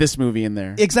this movie in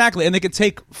there. Exactly, and they could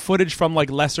take footage from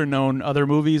like lesser known other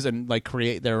movies and like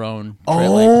create their own.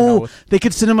 They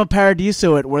could Cinema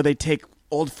Paradiso it, where they take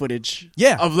old footage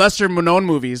of lesser known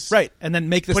movies. Right, and then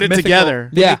make this Put it mythical, together.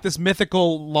 they Yeah. make this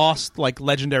mythical, lost, like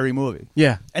legendary movie.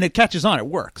 Yeah. And it catches on. It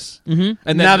works. Mm-hmm. And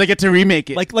then Now they get to remake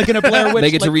it. Like in a Blair Witch,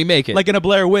 They get to remake it. Like in a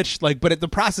Blair Witch, but the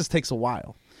process takes a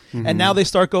while. And now they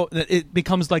start it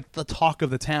becomes like the talk of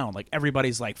the town. Like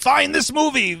everybody's like, find this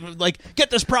movie, like get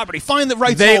this property, find the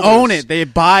rights. they holders. own it. They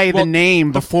buy Well, the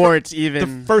name before it's The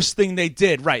even. first thing they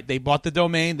did, right? They bought the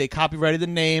domain, they copyrighted the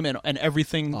name and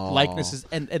everything, likenesses,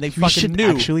 and they we fucking should knew.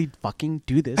 actually fucking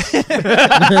do this.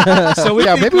 So it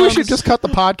Yeah, maybe we becomes- should just cut the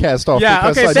podcast off. Yeah.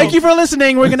 because Okay. I Thank don't- you for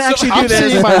listening. We're gonna actually do I'm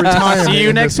this. seeing my retirement See you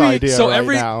in next this week. idea So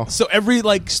right every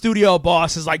like studio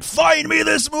boss is like, find me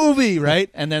this movie, right?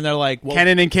 And then they're like, well,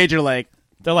 Kenan and Cage are like,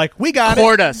 they're like, we got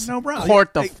court it. us. No problem.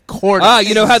 Court the court. Ah,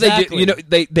 you know how Exactly.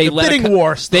 they The let bidding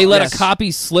war stuff. they let Yes. a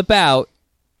copy slip out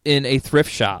in a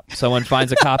thrift shop. Someone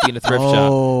finds a copy in a thrift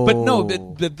shop. Oh. But no,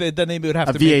 then they would have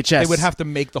A to make, VHS. they would have to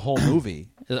make the whole movie.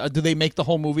 Do they make the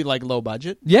whole movie like low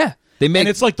budget? Yeah, they make And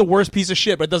it's like the worst piece of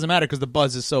shit, but it doesn't matter because the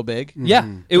buzz is so big. yeah.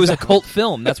 It was a cult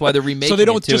film. That's why they're remaking. So they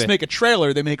don't it to just it. make a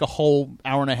trailer; they make a whole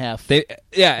hour and a half. They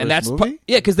and that's movie?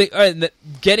 because they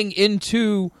getting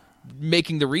into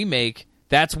making the remake.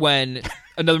 That's when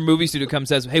another movie studio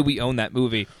comes and says, "Hey, we own that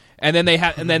movie," and then they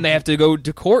have to go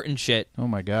to court and shit. Oh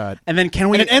my god! And then can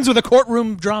we? And it ends with a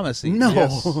courtroom drama scene. No.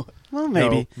 Yes. Well,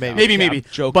 maybe. No, maybe. Maybe. I'm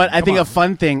joking. But I Come think on.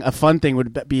 a fun thing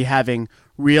would be having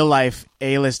real life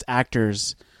A-list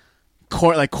actors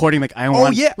courting like I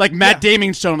want yeah. like Matt Yeah.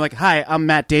 Damon showing like, "Hi, I'm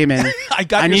Matt Damon. I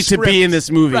got. I your need to script. be in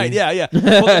this movie." Right? Yeah.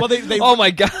 Well, they Oh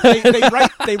my god!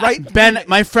 they write Ben,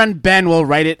 my friend Ben will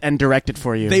write it and direct it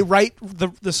for you. They write the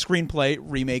screenplay,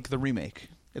 remake the remake.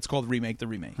 It's called Remake the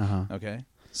Remake. Okay,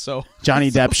 so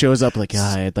Johnny Depp shows up like,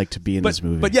 I'd like to be in this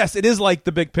movie. But yes, it is like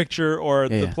The Big Picture or Yeah,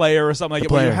 The yeah. Player or something like The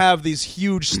it, where you Player. have these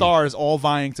huge stars all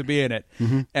vying to be in it,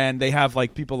 Mm-hmm. and they have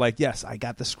like people like, yes, I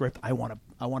got the script, I want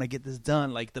to get this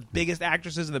done. Like the biggest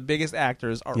actresses and the biggest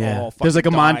actors are yeah. all. There's like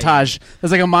a fucking dying. montage.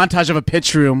 There's like a montage of a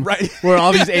pitch room, Right. where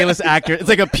all these A-list actors. It's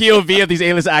like a POV of these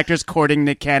A-list actors courting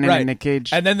Nick Cannon Right. and Nick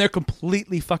Cage. And then they're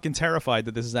completely fucking terrified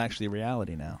that this is actually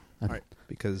reality now. Right.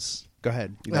 Because go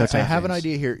ahead. You I got have an James.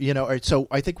 idea here. All right, so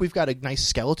I think we've got a nice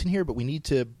skeleton here, but we need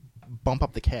to bump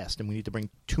up the cast, and we need to bring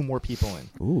 2 more people in.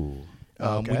 Ooh. We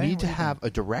Okay. need to have a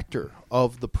director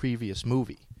of the previous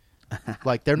movie.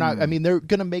 Like they're not. I mean, they're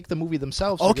gonna make the movie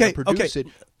themselves. Okay, They're gonna produce okay.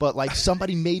 it, but like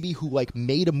somebody maybe who like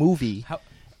made a movie, How-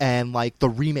 and like the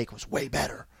remake was way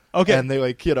better. Okay. and they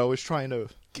was trying to.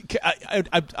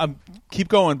 I keep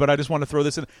going, but I just want to throw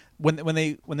this in. When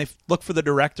they look for the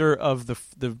director of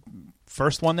the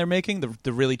first one they're making,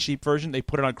 the really cheap version, they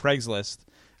put it on Craigslist.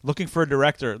 Looking for a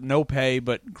director, no pay,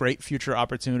 but great future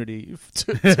opportunity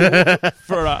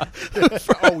for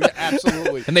Oh, yeah,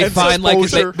 absolutely. And they And find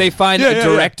exposure. they find Yeah, a yeah,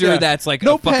 director yeah. that's like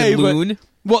no a fucking pay, but- loon.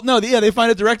 Well, no, they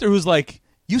find a director who's like,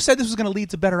 you said this was going to lead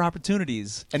to better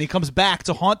opportunities, and he comes back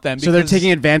to haunt them. So they're because-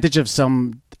 taking advantage of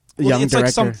some young it's director.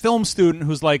 like some film student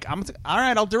who's like, all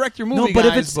right, I'll direct your movie, no, but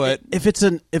guys, if it's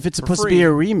supposed to be free.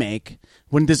 a remake,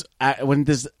 wouldn't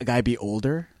this guy be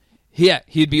older? Yeah,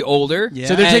 he'd be older. Yeah.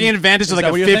 So they're And- taking advantage Is of like that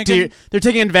a what you're 50. thinking? They're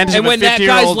taking advantage And of when a that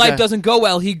 50-year-old guy's life guy. doesn't go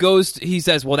well, he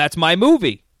says, "Well, that's my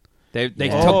movie. They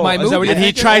Yeah. took my Oh, is that what movie." you're and he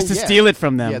thinking? tries to yeah. steal it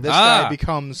from them. Yeah, this Ah. guy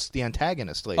becomes the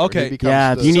antagonist later. Okay. He becomes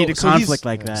Yeah, the- you need a he's- conflict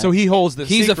like that. So he holds the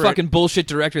He's secret. a fucking bullshit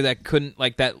director that couldn't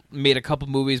that made a couple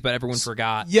movies, but everyone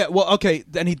forgot. Yeah, well, okay,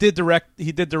 and he did direct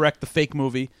the fake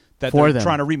movie that For they're them.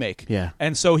 trying to remake. Yeah.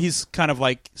 And so he's kind of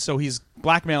like, he's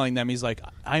blackmailing them. He's like,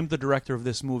 I'm the director of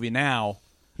this movie now,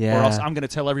 Yeah. or else I'm going to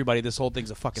tell everybody this whole thing's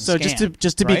a fucking So scam.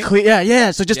 just to be right?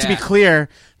 clear, So just to be Yeah. clear,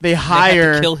 they have to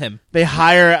hire kill him. They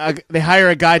hire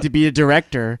a guy to be a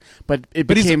director, but it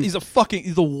But became he's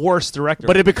the worst director.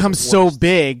 but it becomes The so worst.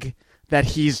 big that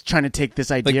he's trying to take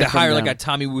this idea. Like they from hire them. like a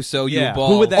Tommy Wiseau, Yeah. you ball.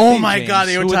 Who would that Oh be, my James? god!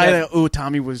 They Who were would telling that-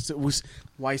 Tommy was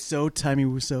why so Tommy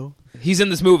Wiseau. He's in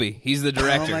this movie. He's the Oh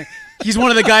director. my- He's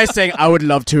one of the guys saying, "I would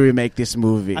love to remake this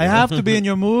movie." I have to be in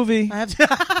your movie. I have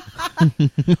to-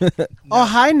 oh,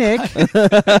 hi, Nick. All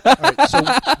right, so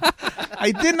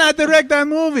I did not direct that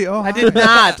movie. Oh, I did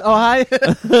not. Oh, hi.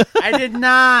 I did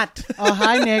not. Oh,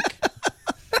 hi, Nick.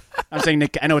 I'm saying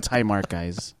Nick. I know it's Highmark,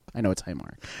 guys. I know it's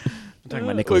Highmark. I'm talking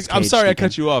about Nicolas Cage. I'm sorry I speaking.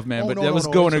 cut you off, man, Oh, but no, that no, was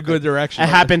no, going it's a good okay. direction. It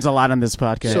happens a lot on this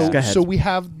podcast. Go ahead. So we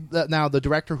have now the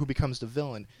director who becomes the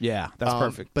villain. Yeah, that's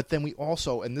perfect. But then we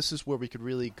also, and this is where we could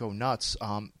really go nuts,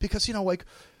 because I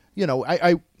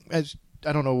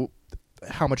don't know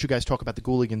how much you guys talk about the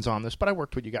Gooligans on this, but I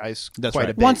worked with you guys That's quite right.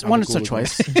 a bit. once on the or Gooligans.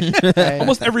 twice. And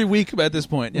Almost every week at this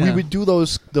point. Yeah. we would do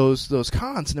those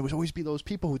cons, and there would always be those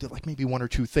people who did like maybe one or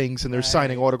two things, and they're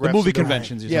signing autographs. The movie and they're-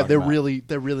 conventions you're Yeah, talking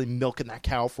they're really milking that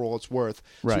cow for all it's worth.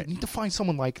 So Right. you need to find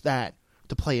someone like that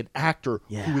to play an actor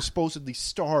Yeah. who was supposedly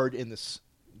starred in this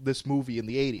movie in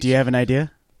the 80s. Do you have an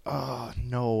idea?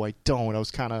 No, I don't. I was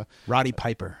kind of. Roddy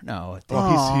Piper. No. Too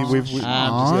I'm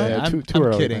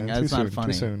early, kidding. man. That's Too not soon,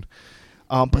 funny. Too soon.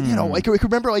 But I can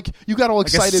remember, like, you got all a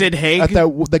excited Sid Haig? at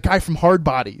the guy from Hard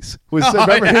Bodies.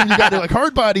 Remember him? You got like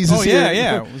Hard Bodies. Oh, is yeah, here.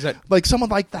 yeah. Was that? Like someone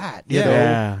like that, you Yeah. know,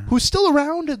 Yeah. who's still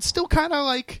around and still kind of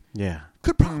like Yeah.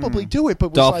 could probably do it,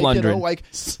 but was Dolph like, Lundgren. like,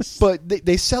 but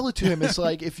they sell it to him as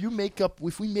like if we make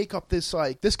up this,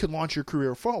 like, this could launch your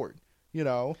career forward, you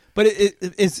know. But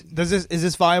is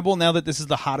this viable now that this is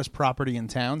the hottest property in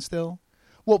town still?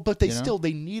 Well, but they You know?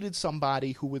 they needed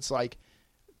somebody who was like,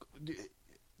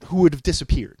 who would have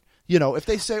disappeared. You know, if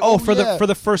they say, For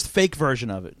the first fake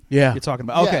version of it. Yeah. You're talking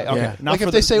about. Okay, Yeah. okay. Yeah. Not like for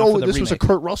if they say, not for the this was a remake.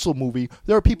 Kurt Russell movie,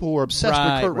 there are people who are obsessed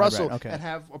Right, with Kurt right, Russell right, okay. and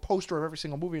have a poster of every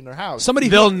single movie in their house. Somebody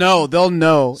They'll who, know. They'll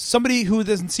know. somebody who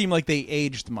doesn't seem like they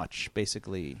aged much,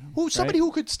 basically. Somebody right?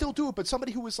 who could still do it, but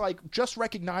somebody who was like just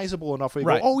recognizable enough. Where you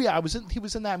Right. go, oh yeah, he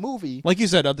was in that movie. Like you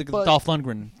said, But- Dolph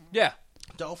Lundgren. Yeah.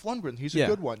 Dolph Lundgren, he's Yeah. a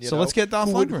good one. You So know? let's get Dolph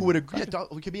Who would- Lundgren. Who would agree? It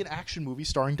could be an action movie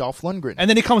starring Dolph Lundgren. And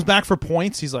then he comes back for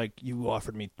points. He's like, "You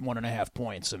offered me 1.5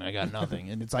 points, and I got nothing."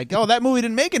 And it's like, "Oh, that movie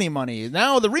didn't make any money.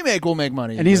 Now the remake will make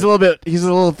money." And he's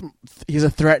a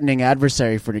threatening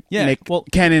adversary for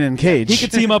Cannon and Cage. he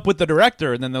could team up with the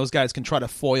director, and then those guys can try to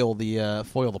foil the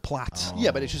plot. yeah,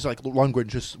 but it's just like Lundgren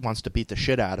just wants to beat the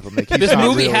shit out of him. Like, he's This not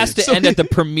movie really- has to end at the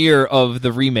premiere of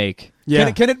the remake. Yeah.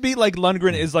 Can it be like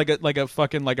Lundgren is like a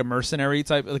fucking like a mercenary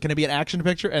type? Can it be an action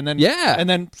picture? And then Yeah. and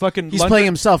then fucking He's playing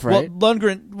himself, right? Well,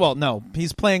 Lundgren. Well, no,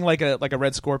 he's playing like a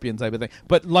Red Scorpion type of thing.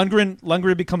 But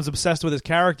Lundgren becomes obsessed with his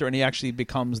character, and he actually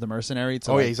becomes the mercenary.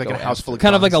 To, Oh yeah, he's like in a house full of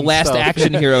Kind of like guns a and last stuff.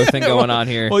 action hero thing going on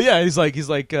here. Well, yeah, he's like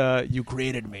you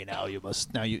created me. Now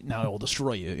I will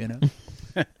destroy you. You know.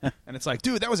 And it's like,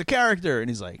 dude, that was a character, and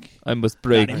he's like, I must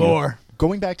break you. more.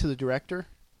 Going back to the director,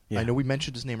 Yeah. I know we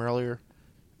mentioned his name earlier.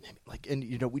 Like, and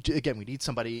you know, we need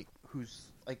somebody who's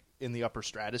like in the upper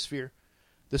stratosphere.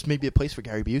 This may be a place for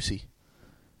Gary Busey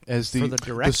as For the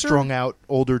director? strung out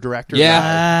older director. Yeah.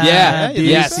 Ah, Yeah. you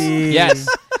Yes. see. Yes.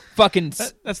 Fucking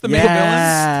That's the main villain.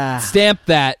 Yeah. stamp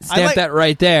that. Stamp like- that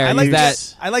right there. I like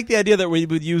that. I like the idea that we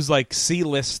would use like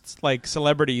C-list like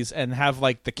celebrities and have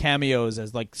like the cameos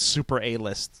as like super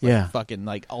A-list, like, Yeah. fucking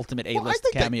like ultimate Well, I A-list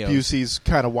think cameos. that Busey's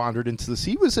kind of wandered into this.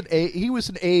 He was an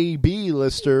A/B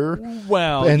lister.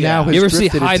 Well, And yeah. now his- You ever see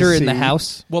drifted into Hider in the C.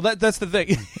 House? Well, that's the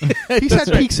thing. He's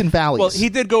had peaks and valleys. Well, he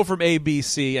did go from A, B,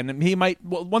 C, and he might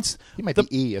once He might the,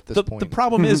 be E at this the, point. The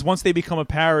problem is once they become a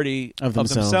parody Of of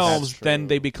themselves. themselves, That's then true.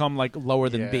 they become like lower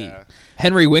than B. Yeah.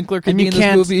 Henry Winkler could And be you in this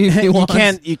can't, movie if he you wants.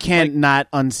 can't not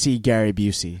unsee Gary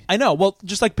Busey. I know. Well,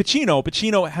 just like Pacino.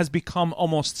 Pacino has become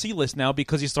almost C-list now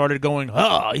because he started going,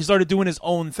 he started doing his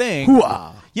own thing.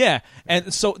 Hoo-ah. Yeah,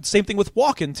 and so same thing with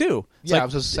Walken too. It's Yeah, like, I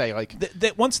was just say like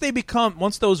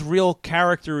once those real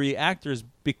character-y actors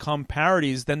become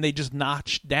parodies, then they just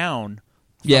notch down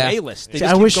from Yeah. A-list. They See,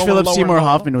 just I keep wish going Philip lower Seymour and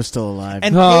lower. Hoffman was still alive.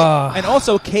 And Ah. and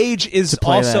also Cage is To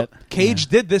play also that. Cage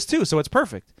did this too, so it's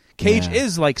perfect. Cage Yeah.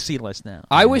 is like C-list now.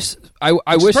 I wish I Which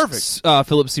is wish perfect.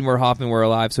 Philip Seymour Hoffman were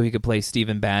alive so he could play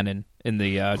Stephen Bannon in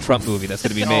the Trump movie that's going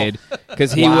to be Oh. made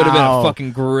because he would have been a Wow.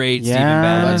 fucking great Yeah. Stephen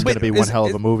Bannon. that's going to be Wait, one is- hell of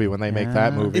is- a movie when they make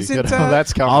that movie. Is it, You know,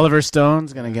 that's coming. Oliver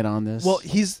Stone's gonna get on this. Well,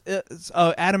 he's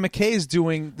Adam McKay is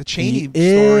doing the Cheney He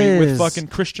story with is. fucking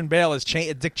Christian Bale as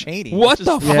Dick Cheney. What which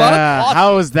the is fuck? yeah. awesome.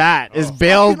 How is that? Is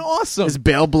Bale fucking awesome. Is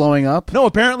Bale blowing up? No,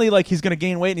 apparently, like he's gonna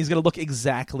gain weight and he's gonna look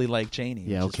exactly like Cheney.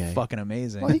 Yeah, which is okay. fucking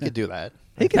amazing. Well, he could do that.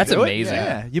 He can That's do it. amazing.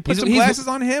 Yeah, you put He's- some he's- glasses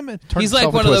on him. And Turned He's like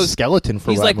himself one of into a those- skeleton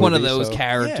for He's that like one of movie, those so-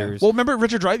 characters. Well, remember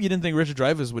Richard Dreyfuss? You didn't think Richard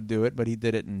Dreyfuss would do it, but he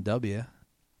did it in W.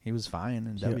 He was fine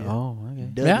in W. Oh, okay.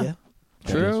 Yeah.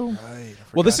 True.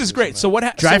 Well, this is great. So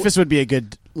what? Dreyfus would be a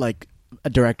good a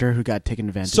director who got taken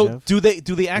advantage So of. do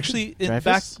they actually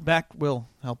Dreyfuss? back will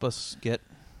help us get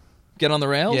get on the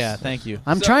rails? Yeah, thank you.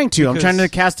 I'm trying to. I'm because- trying to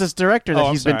cast this director that Oh,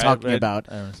 I'm he's been sorry, talking I- about.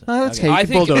 I- That's okay. okay. I You can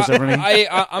think bulldoze over me.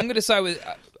 I'm going to side with.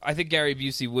 I think Gary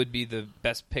Busey would be the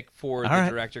best pick for the right.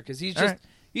 director because he's All just right.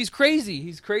 he's crazy.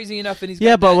 He's crazy enough, and he's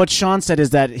Yeah, got but that- what Sean said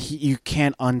is that you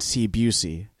can't unsee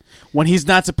Busey when he's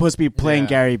not supposed to be playing Yeah.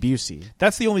 Gary Busey.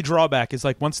 That's the only drawback is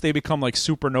like once they become like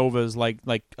supernovas,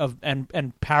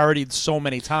 and parodied so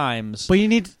many times. But you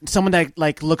need someone that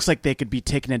like looks like they could be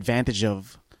taken advantage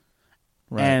of,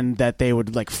 Right. and that they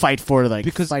would like fight for, like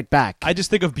Because fight back. I just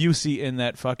think of Busey in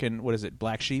that fucking what is it,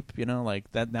 Black Sheep? You know,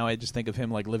 like that. Now I just think of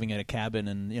him like living in a cabin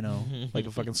and like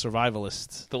a fucking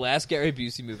survivalist. the last Gary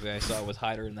Busey movie I saw was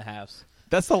Hider in the House.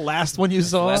 That's the last one you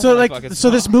saw. Last so one I like fucking so saw.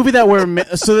 this movie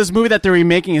that they're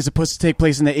remaking is supposed to take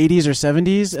place in the 80s or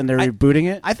 70s, and they're rebooting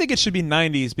it. I think it should be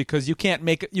 90s because you can't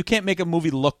make a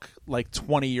movie look like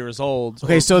 20 years old.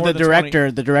 Okay, or so more the than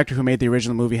 20. director who made the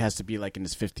original movie has to be like in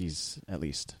his 50s at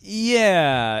least.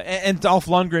 Yeah, and Dolph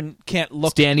Lundgren can't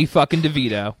look. Danny fucking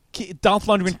DeVito, Dolph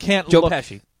Lundgren can't Joe look.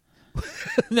 Pesci.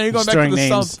 Now you're going Just back throwing to the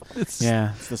names. sump. It's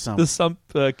Yeah, it's the sum. the sump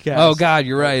cast. Oh God,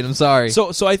 you're right. I'm sorry.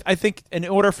 So I think in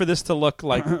order for this to look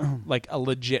like a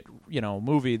legit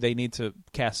movie, they need to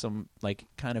cast some like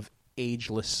kind of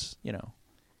ageless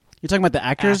You're talking about the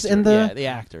actors actor. in the. yeah, the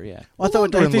actor. Yeah, Well, I thought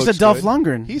Lundgren you said looks Dolph good.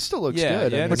 Lundgren. He still looks Yeah,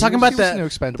 good. yeah. I mean, We're talking he was- about he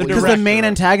was the- no Expendables. because the director. main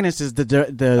antagonist is the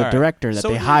All right. director that So,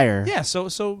 they hire. Yeah,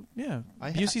 so yeah,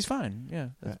 I- Busey's fine. Yeah,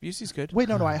 Yeah. Busey's good. Wait,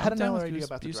 no, I had I'm down another with idea Busey-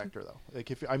 about the Busey. director though. Like,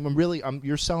 if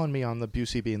you're selling me on the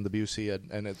Busey being the Busey,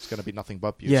 and it's going to be nothing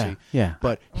but Busey. Yeah, yeah.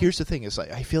 But here's the thing: is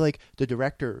like I feel like the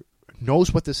director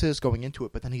knows what this is going into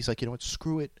it, but then he's like, you know what?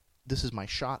 Screw it. This is my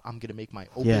shot. I'm going to make my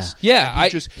opus. Yeah,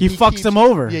 And He fucks keeps- them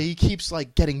over. Yeah, he keeps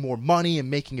like getting more money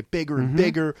and making it bigger and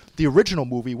bigger. The original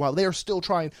movie, while they're still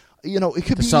trying, it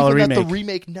could The be solid even that the remake.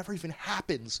 remake never even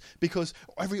happens because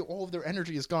all of their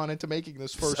energy has gone into making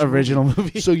this first original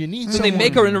movie. So you need So they someone-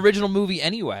 make her an original movie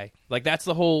anyway. Like that's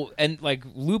the whole and like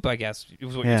Loop, I guess,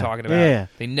 is what Yeah. you're talking about. Yeah.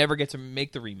 They never get to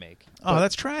make the remake. Oh,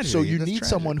 that's tragic. So you need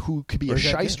someone who could be Or a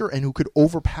is that shyster and who could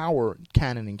overpower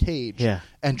Cannon and Cage, Yeah.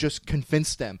 and just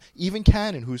convince them. Even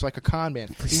Cannon, who's like a con man,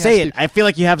 he Say has it. to- I feel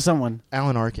like you have someone.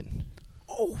 Alan Arkin.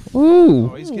 Ooh.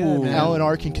 Oh, he's good. Man. Alan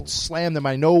Arkin could slam them.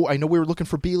 I know. We were looking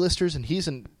for B-listers, and he's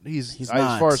not. as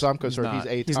far as I'm concerned, He's he's not.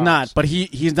 A. He's tops. not, but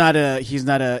he's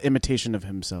not a imitation of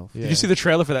himself. Yeah. Did you see the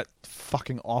trailer for that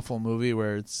fucking awful movie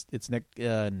where it's Nick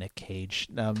Cage,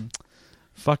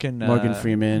 fucking Morgan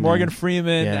Freeman Morgan and-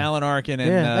 Freeman, yeah. Alan Arkin, and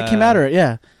Yeah, that came out already.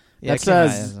 Yeah, Yeah, that's it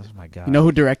came out. Oh my god. you know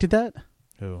who directed that?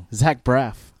 who? Zach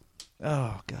Braff.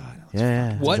 Oh god.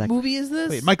 Yeah. What Zach- movie is this?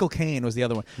 Wait, Michael Caine was the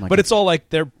other one, Michael but it's all like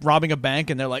they're robbing a bank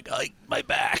and they're like, my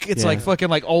back. It's Yeah. like fucking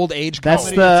like old age That's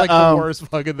comedy. the, it's like the worst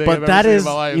fucking thing. I've But ever that seen is, in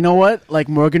my life. you know what? Like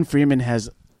Morgan Freeman has.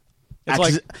 It's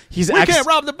like, he's we can't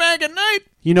rob the bank at night.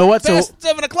 You know what? So Past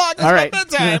 7 o'clock. It's all right. my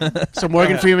bedtime. so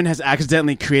Morgan Freeman has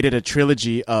accidentally created a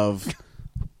trilogy of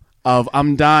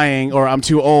I'm dying or I'm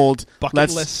too old. Bucket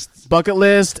list. Bucket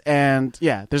list, and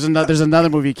yeah, there's another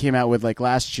movie came out with like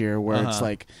last year where it's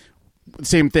like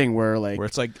same thing where like Where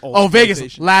it's like old Vegas,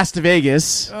 exploitation. Last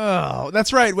Vegas. Oh,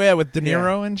 that's right. Yeah, with De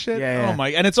Niro and shit. Yeah, yeah. Oh my!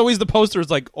 And it's always the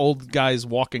posters like old guys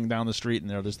walking down the street,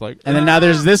 and they're just like. And then now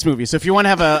there's this movie. So if you want to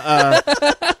have a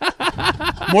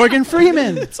Morgan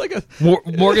Freeman, it's like a.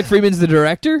 Morgan Freeman's the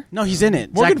director? no, he's in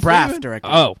it. Morgan Zach Braff Freeman? directed.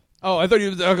 Oh. Oh, I thought you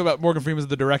were talking about Morgan Freeman's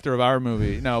the director of our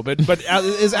movie. No, but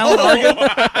is Alan Arkin?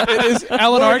 Is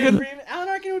Alan Arkin? Alan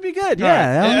Arkin would be good. All right.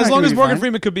 Yeah, Alan As Arkin long would as be Morgan fine.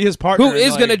 Freeman could be his partner. Who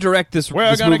is going to direct this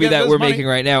We're gonna movie get that this we're money. making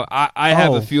right now? I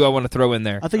have Oh. a few I want to throw in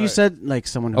there. I thought you said like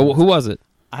someone. Oh, who was it?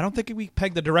 I don't think we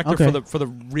pegged the director Okay. for the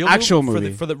real Actual movie,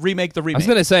 movie. for the remake. The I remake. was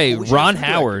going to say we should Ron do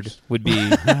Howard directors. would be.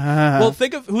 Well,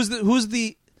 think of who's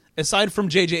the aside from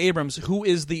J.J. Abrams, who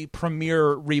is the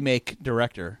premier remake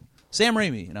director? Sam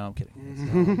Raimi. No, I'm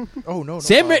kidding. Oh no,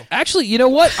 Sam actually, you know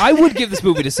what? I would give this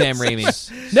movie to Sam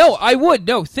Raimi. No, I would.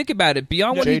 No, think about it.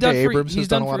 Beyond what J.J. he's done for Abrams he's has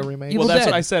done done a lot for of remakes. Evil Well, that's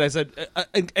Dead. what I said. I said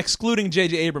excluding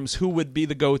J.J. Abrams, who would be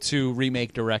the go-to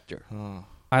remake director?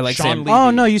 I like Sean Sam. Levy. Oh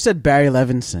no, you said Barry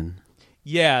Levinson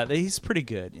Yeah, he's pretty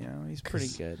good. He's pretty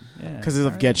good. Yeah, because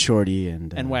of Get Shorty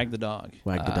and Wag the Dog.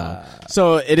 Wag the Dog.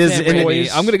 So it is. Sam in Raimi.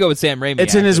 it- I'm going to go with Sam Raimi.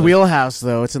 It's in his actually. wheelhouse,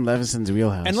 though. It's in Levinson's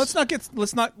wheelhouse. And let's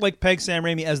not like peg Sam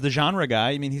Raimi as the genre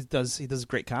guy. I mean, he does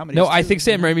great comedy. No, I think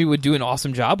Sam Raimi would do an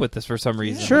awesome job with this for some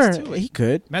reason. Sure, do it. he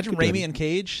could. Imagine He could. Raimi and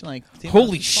Cage like team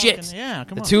Holy up. shit. Fucking- yeah,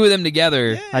 come The on. two of them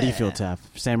together. How do you feel, Taff?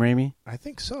 Sam Raimi? I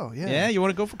think so. Yeah. Yeah, you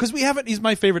want to go for because we haven't. He's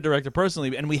my favorite director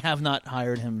personally, and we have not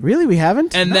hired him. Really? We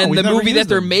haven't? And No, then we've the never movie that used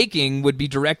they're them. making would be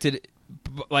directed,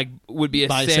 would be a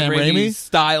By Sam Sam Raimi Raimi?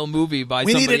 style movie by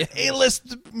We need somebody. an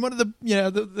A-list. One of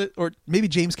the or maybe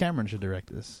James Cameron should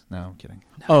direct this. No, I'm kidding.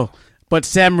 Oh, But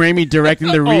Sam Raimi directing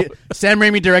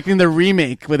the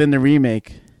remake within the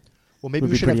remake. Well, maybe Would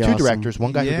we be should have two pretty awesome. directors.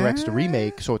 One guy who directs the Yeah.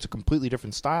 remake, so it's a completely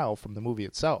different style from the movie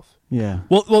itself. Yeah.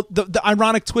 Well, the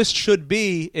ironic twist should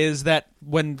be is that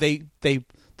when the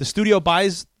studio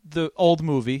buys the old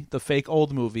movie, the fake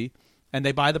old movie, and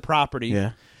they buy the property,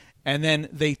 Yeah. and then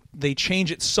they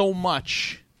change it so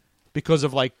much because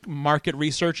of like market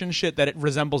research and shit that it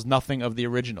resembles nothing of the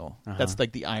original. That's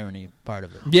like the irony part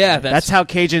of it. Yeah, That's how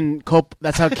Cage and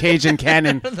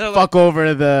Cannon fuck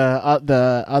over the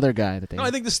other guy that they. No, I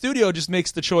think the studio just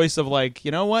makes the choice of like,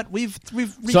 you know what, we've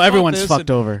So everyone's this fucked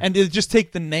over. and they just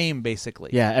take the name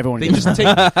basically. Yeah, everyone. They gets just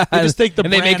fucked. take the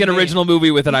and they make brand an name. original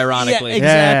movie with it, ironically. Yeah,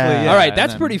 exactly. Yeah. Yeah. All right, And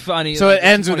that's then- pretty funny. So Like, it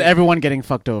ends it's with funny. everyone getting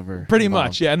fucked over. Pretty involved.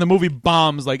 much, yeah. And the movie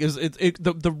bombs. Like,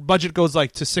 the budget goes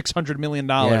like to $600 million,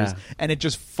 Yeah. and it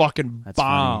just fucking That's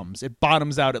bombs. It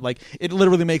bottoms out at like it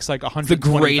literally makes like $120,000. the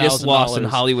greatest loss in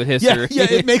Hollywood history. Yeah,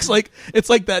 it makes like it's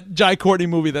like that Jai Courtney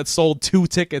movie that sold 2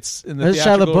 tickets in the It was Shia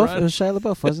theatrical LaBeouf. run. It was Shia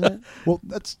LaBeouf, wasn't it? Well,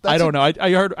 that's I don't know.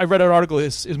 I read an article.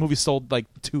 His movie sold like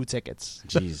 2 tickets.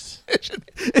 Jeez.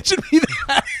 It should be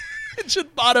that. It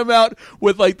should bottom out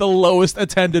with like the lowest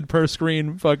attended per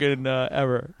screen fucking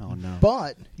ever. Oh no.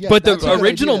 But yeah, But the that's a good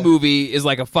original idea. movie is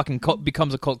like a fucking cult,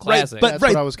 becomes a cult classic. But That's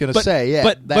what I was gonna say, yeah,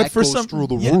 but that for goes some, through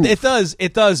the yeah, roof.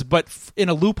 it does. But in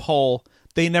a loophole,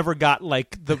 they never got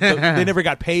like they never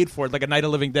got paid for it, like a Night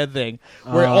of Living Dead thing,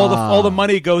 where all the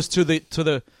money goes to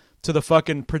the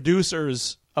fucking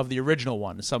producers of the original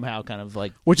one somehow, kind of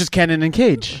like Which is Cannon and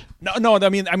Cage. no. I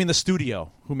mean the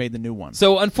studio who made the new one.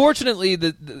 So unfortunately,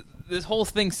 this whole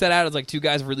thing set out as like two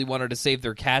guys really wanted to save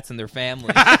their cats and their family,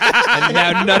 and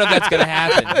now none of that's going to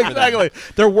happen. for them. Exactly,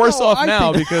 they're worse No, off I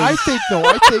now think, because I think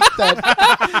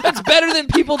that That's better than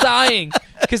people dying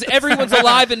because everyone's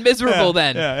alive and miserable.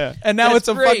 Then, yeah. And now That's it's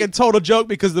a great. fucking total joke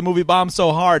because the movie bombed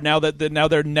so hard. Now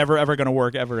they're never ever going to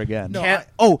work ever again. Can-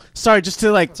 sorry, just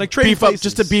to like, like Trading beef up, Places.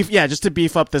 just to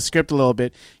beef up the script a little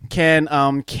bit. Can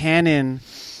Cannon,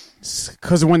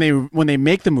 because when they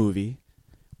make the movie,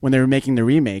 when they were making the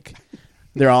remake,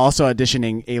 they're also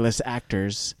auditioning A-list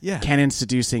actors. Yeah. Cannon's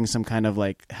seducing some kind of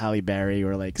like Halle Berry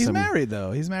or like He's some. married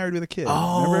though. He's married with a kid.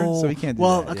 Oh, remember? So he can't do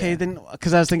well, that. okay, yeah. then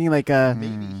because I was thinking like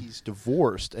maybe he's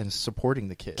divorced and supporting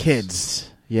the kids. kids.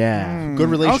 Yeah. Good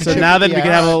relationship. So now with then the we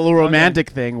can have a ass. little romantic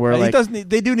thing where He like. does need,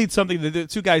 they do need something to do.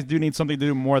 Two guys do need something to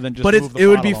do more than just. But move the it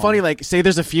would plot be along. funny, like, say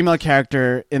there's a female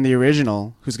character in the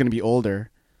original who's going to be older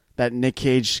that Nick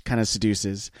Cage kind of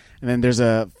seduces, and then there's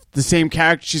the same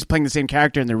character. She's playing the same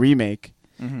character in the remake,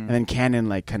 and then Cannon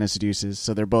like kind of seduces.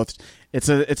 So they're both.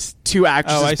 It's two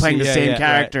actresses Oh, I playing see. the Yeah, same yeah,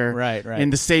 character right, in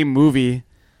the same movie,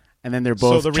 and then they're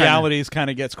both. So the trying to- realities kind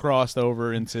of gets crossed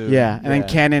over into. Yeah, and then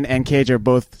Cannon and Cage are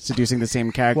both seducing the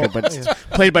same character, but it's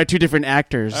played by two different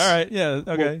actors. All right. Yeah.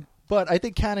 Okay. But I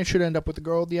think Cannon should end up with the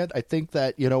girl at the end. I think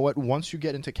that, you know what, once you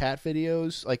get into cat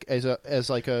videos, like as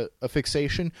a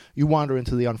fixation, you wander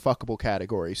into the unfuckable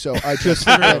category. So I just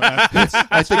think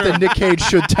that Nick Cage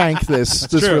should tank this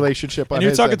true. relationship. On And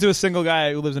you're his talking end. to a single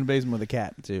guy who lives in a basement with a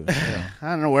cat too. So. I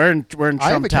don't know. We're in I have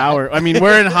Trump a cat. Tower. I mean,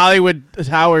 we're in Hollywood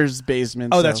Towers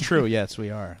basement. Oh, so- that's true. Yes,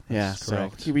 we are. Yeah, That's so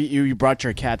correct. you brought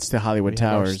your cats to Hollywood We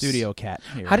have our Towers. studio cat.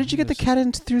 Here. How did you get the Just cat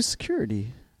in through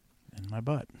security? in my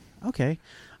butt? Okay,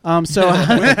 so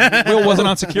Will wasn't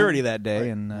on security that day,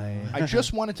 and I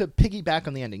just wanted to piggyback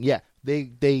on the ending. Yeah, they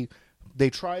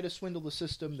try to swindle the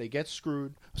system. They get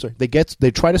screwed. Sorry,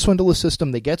 they try to swindle the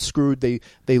system. They get screwed. They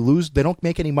lose. They don't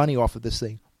make any money off of this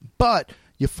thing. But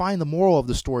you find the moral of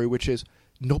the story, which is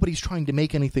nobody's trying to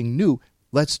make anything new.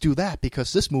 Let's do that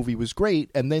because this movie was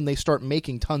great. And then they start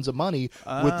making tons of money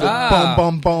with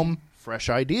the boom, fresh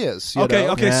ideas. you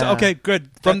know? Yeah. Good.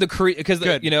 from the because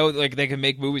Good. like they can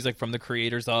make movies like from the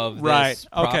creators of right. this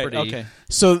Okay. property. Okay.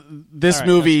 so this All right,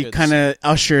 movie that's good. kind of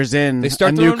ushers in They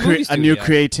start a their new own movie a new studio.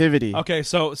 creativity. Okay.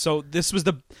 So this was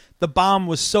the bomb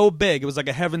was so big. It was like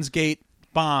a Heaven's Gate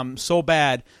bomb, so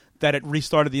bad that it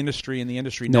restarted the industry, and the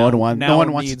industry No now, one now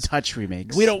wants needs, to touch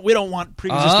remakes. We don't want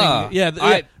pre-existing.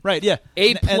 Ah. Right. Yeah. A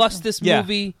And- plus and- this yeah.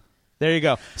 movie. There you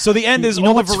go. So the end is You know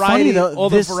all the what's variety. funny, though? All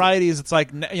This- the varieties. It's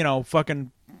like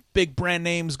fucking big brand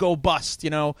names go bust.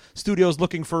 Studios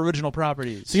looking for original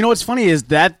properties. So you know what's funny is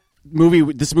that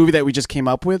this movie that we just came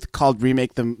up with called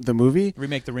Remake the Movie,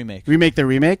 Remake the remake. Remake the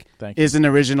Remake, Thank you. is an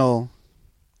original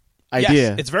idea.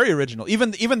 Yes, it's very original.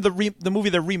 Even the movie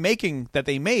they're remaking that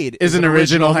they made Is an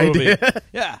original movie.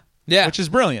 idea. Yeah, which is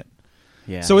brilliant.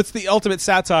 yeah. So it's the ultimate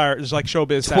satire. It's like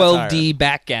showbiz 12D satire.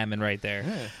 backgammon right there.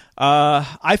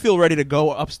 I feel ready to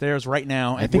go upstairs right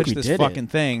now and think pitch we this did fucking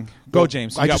thing. Go,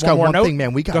 James. You I just one got more one note? thing,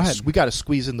 man. We Go ahead. got to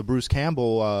squeeze in the Bruce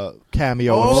Campbell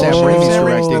cameo Oh, of Sam Raimi's Sam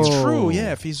Raimi, directing. that's true.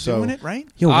 Yeah, if he's So- doing it right.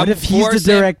 Yo, what I'm if he's for the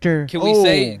Sam- director? Can we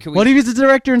say? Can we, What if he's the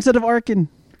director instead of Arkin?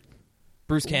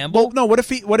 Bruce Campbell? Well, no. What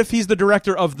if he's the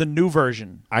director of the new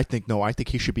version? I think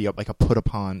he should be up like a put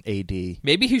upon AD.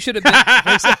 Maybe he should have been.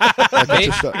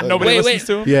 May- Nobody wait, listens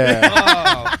to him.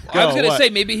 Yeah. Oh, I was going to what? say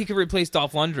maybe he could replace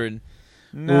Dolph Lundgren.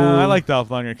 No, I like Dolph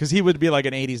Lundgren because he would be like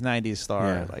an '80s, '90s star.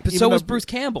 Yeah. Like, But even so though- was Bruce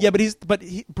Campbell. Yeah, but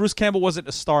Bruce Campbell wasn't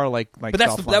a star like. But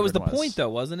that was the point, though,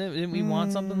 wasn't it? Didn't we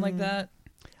want something like that?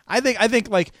 I think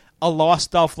like a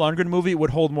lost Dolph Lundgren movie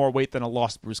would hold more weight than a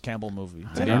lost Bruce Campbell movie.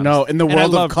 I don't know. In the And I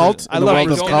world love of cult, Bruce- in I the love world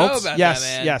Bruce of Campbell. cult, Don't know about Yes,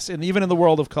 that, man. yes, and even in the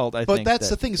world of cult, I But think. that's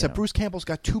the that, thing is you that know. Bruce Campbell's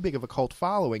got too big of a cult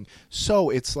following.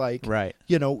 So it's like, Right.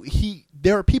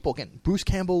 There are people again, Bruce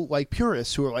Campbell like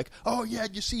purists who are like, oh yeah,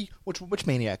 you see, which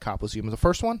Maniac Cop was he? Was the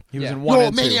first one? He was Yeah. in one No,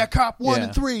 and two. Maniac Cop 1 Yeah.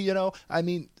 and 3. I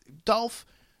mean, Dolph.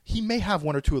 He may have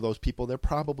one or two of those people. They're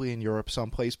probably in Europe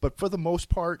someplace, but for the most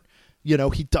part, he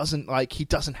doesn't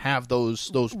have those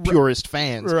purist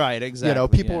fans. Right,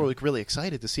 exactly. People yeah. are like really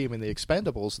excited to see him in the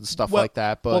Expendables and stuff Well- like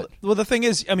that. But well, the thing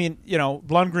is, I mean,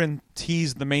 Lundgren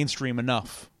teased the mainstream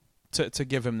enough to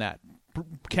give him that.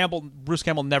 Bruce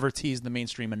Campbell never teased the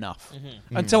mainstream enough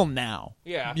until now.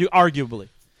 Yeah. Arguably.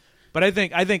 But I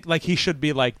think like he should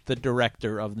be like the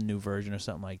director of the new version or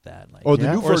something like that. Like, or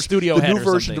the new or a version, studio the head new or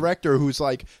version something. director who's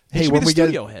like, He hey, should when be we the get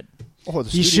studio head. oh, the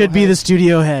he studio should be head. the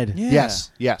studio head. Yeah.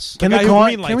 Yes. Can The the guy who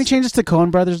Coen, greenlights can we it. change this to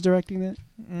Coen Brothers directing it?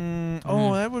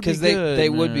 Oh, that would be Because good. they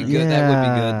would be man. good. That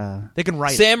would be good. They can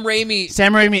write it. Sam Raimi.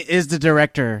 Sam Raimi is the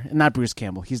director, not Bruce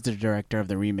Campbell. He's the director of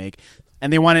the remake,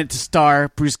 and they wanted to star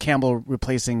Bruce Campbell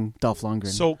replacing Dolph Lundgren.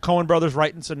 So Coen Brothers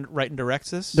write and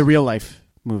directs this? the real life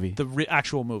movie. The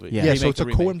actual movie. Yeah. Yeah, Remake so it's a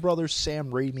the remake. Coen Brothers Sam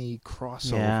Raimi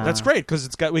crossover. Yeah. That's great because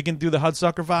we can do the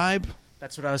Hudsucker vibe.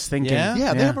 That's what I was thinking. Yeah?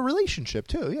 Yeah, they have a relationship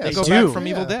too. Yeah, They They go do. back from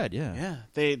Yeah. Evil Dead. Yeah.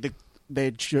 Yeah,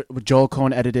 Joel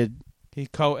Coen edited He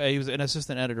was an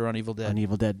assistant editor on Evil Dead. on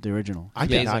Evil Dead, the original. I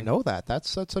did not Amazing. know that.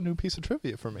 That's a new piece of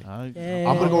trivia for me. I'm Yay.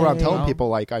 gonna go around telling Well. people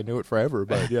like I knew it forever,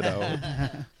 but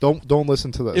don't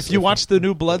listen to this. If you watch the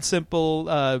new Blood Simple,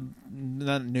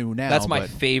 not new now. That's my but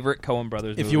favorite Coen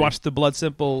Brothers movie. if you watch the Blood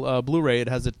Simple Blu-ray, it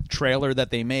has a trailer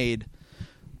that they made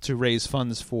to raise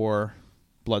funds for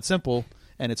Blood Simple,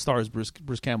 and it stars Bruce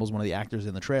Campbell's one of the actors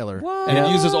in the trailer, What? and it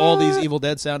uses all these Evil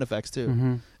Dead sound effects too.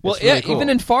 Mm-hmm. Well, It's really yeah, cool. even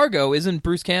in Fargo, isn't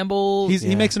Bruce Campbell? He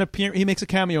Yeah. makes he makes a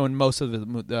cameo in most of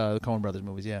the Coen Brothers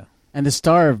movies. Yeah, And the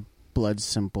star of Blood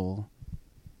Simple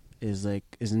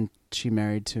isn't she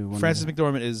married to one Frances of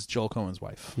McDormand is Joel Coen's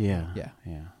wife. Yeah. Yeah.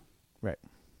 Yeah.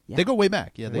 Yeah. They go way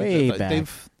back. Yeah, Way back.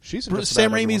 They've she's in Bruce- just about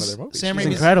Sam every one of Raimi's- their movies. Sam It's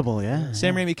Raimi's- incredible, yeah.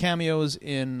 Sam yeah. Raimi cameos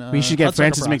in. We should get Hudsucker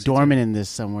Frances Proxy, too. McDormand in this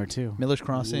somewhere too. Miller's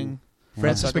Crossing. Yeah.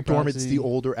 Frances Hudsucker McDormand's Proxy. the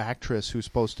older actress who's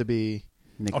supposed to be.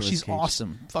 Nicolas she's Cage.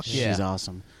 awesome. Fuck She's yeah.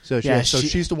 awesome. So Yeah, so she-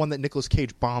 she's the one that Nicolas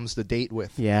Cage bombs the date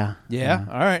with. Yeah. Yeah.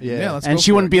 All right. Yeah. Yeah. Let's And go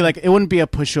she for wouldn't it. be like it wouldn't be a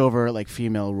pushover like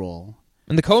female role.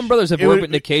 and the Coen Brothers have It worked would-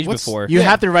 with Nick Cage what's- before. You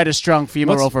have to write a strong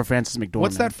female What's- role for Frances McDormand.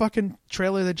 What's that fucking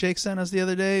trailer that Jake sent us the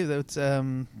other day? That's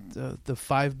the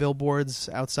 5 billboards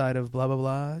outside of blah blah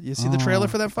blah. You see the Oh, trailer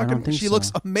for that I fucking? don't think She so.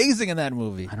 looks amazing in that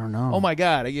movie. I don't know. Oh my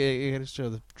god! I gotta show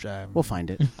the. We'll find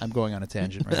it. I'm going on a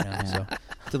tangent right now. So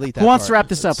delete that. Who wants to part. wrap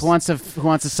this up? Who wants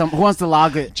to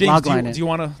log James, logline do it? you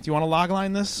want to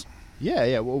logline this?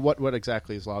 Yeah. Well, what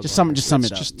exactly is log? Just sum it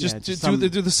up. Just Yeah,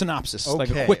 do the synopsis, Oh,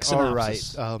 like Okay. a quick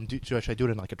synopsis. All right. Should I do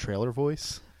it in like a trailer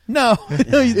voice? No,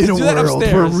 no, you In do a that world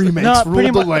upstairs. where remakes No, rule pretty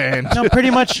the much. land. No,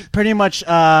 pretty much.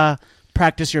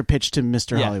 Practice your pitch to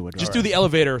Mr. Yeah, Hollywood. just All do right. the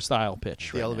elevator style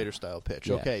pitch. The right elevator style pitch.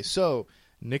 Yeah. Okay, so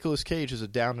Nicolas Cage is a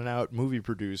down and out movie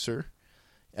producer.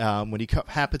 When he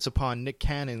happens upon Nick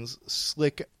Cannon's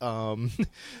slick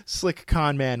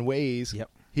con man ways, Yep.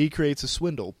 he creates a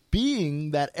swindle.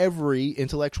 Being that every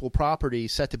intellectual property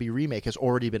set to be remake has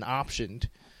already been optioned,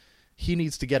 he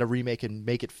needs to get a remake and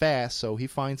make it fast. So he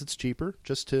finds it's cheaper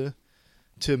just to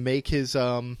make his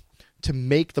to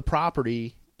make the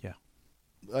property Yeah.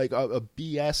 like a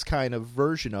BS kind of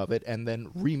version of it, and then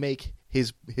remake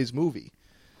his movie.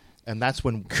 And that's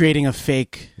when creating a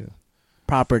fake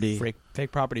property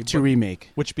Fake property to but- remake.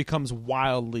 which becomes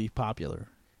wildly popular.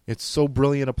 it's so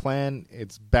brilliant a plan,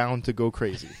 it's bound to go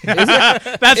crazy.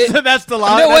 That's the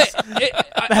law. No, wait.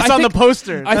 That's on the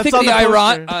poster. I That's think on the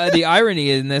poster. the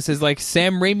irony in this is like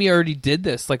Sam Raimi already did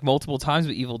this like multiple times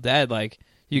with Evil Dead. Like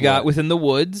you got What? Within the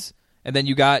Woods, and then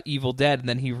you got Evil Dead, and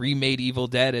then he remade Evil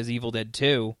Dead as Evil Dead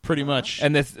 2. Pretty much.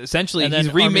 And essentially, And he's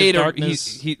then Army of remade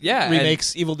Darkness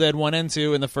remakes Evil Dead 1 and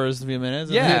 2 in the first few minutes.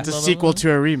 and Yeah. then It's a blah, blah, sequel blah.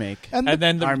 to a remake. And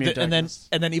then Army of and then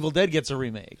Darkness. Evil Dead gets a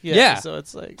remake. Yeah. So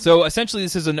it's like So essentially,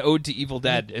 this is an ode to Evil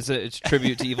Dead. It's a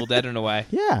tribute to Evil Dead in a way.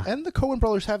 Yeah. And the Coen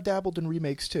brothers have dabbled in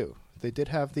remakes too. They did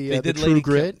have the they did True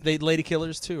Grit, They Lady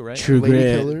Killers too, right? True Lady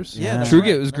Grit. Killers. Yeah, that's True right.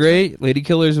 Grit was great. Lady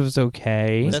Killers was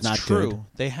okay. Was That's not true. good.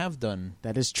 They have done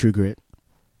That is True Grit.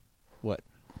 what?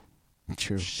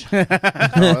 True. Oh,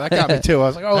 that got me too. I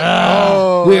was like,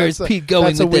 oh, Where's that's Pete going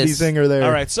That's a with witty this? zinger there.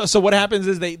 All right. So what happens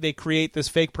is they create this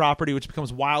fake property which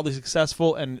becomes wildly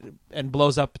successful and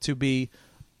blows up to be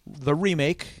the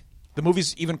remake. The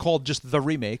movie's even called just The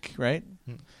Remake, right?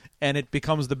 And it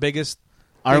becomes the biggest.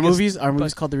 Our biggest-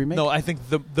 movies called The Remake? No, I think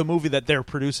the movie that they're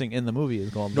producing in the movie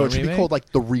is called No, The it should Remake. be called like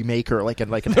the Remaker, like an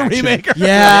The action. Remaker.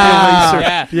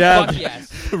 Yeah. Yeah. Fuck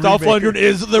yes. Dolph Lundgren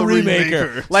is the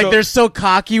Remaker. Like So- they're so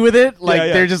cocky with it. Like Yeah,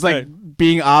 yeah, they're just like right.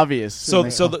 being obvious. So,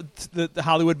 And so they- the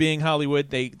Hollywood being Hollywood,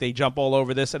 they jump all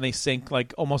over this and they sink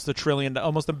like almost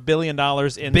 $1 billion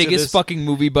into Biggest this, fucking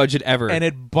movie budget ever. and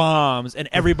it bombs, and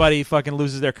everybody fucking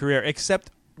loses their career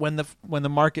except when the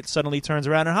market suddenly turns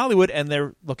around in Hollywood and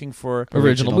they're looking for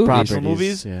Original movies. properties, original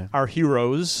movies. yeah. Our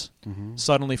heroes Mhm.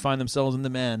 suddenly find themselves in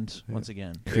demand once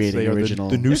again. creating They are original.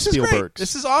 the new This is great. Spielbergs.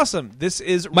 This is awesome. This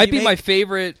is might be remake- my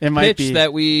favorite It might pitch be.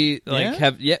 that we Yeah?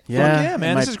 have yet. yeah,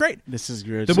 man, it this is great. This is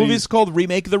good. The So movie's called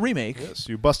Remake the Remake. Yes,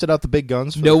 you busted out the big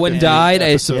guns. For No the one 50th died. I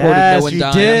episode. supported Yes, No One you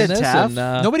Died did, on this. Taff.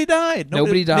 And, Nobody died.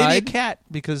 Nobody Maybe a died? cat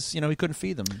because he couldn't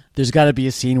feed them. There's got to be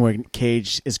a scene where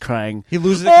Cage is crying. He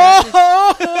loses. A cat.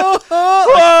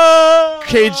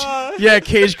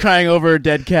 Cage crying over a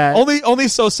dead cat. Only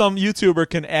so some YouTuber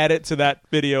can add it to that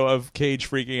video of Cage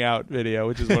freaking out video,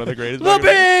 which is one of the greatest.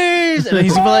 Puppies! And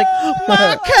he's like,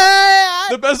 my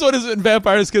cat! The best one is in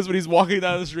Vampire's Kiss when he's walking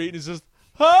down the street and he's just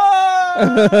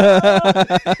ah!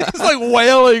 He's like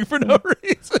wailing for no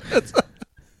reason. It's like,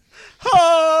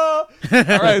 ah! All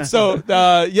right, so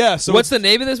yeah, so what's the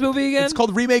name of this movie again? it's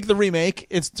called Remake the Remake.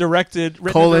 It's written and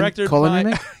Colon- directed colon by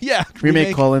remake? yeah,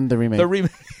 Remake colon the remake. the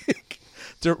remake.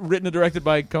 Written and directed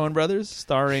by Coen Brothers,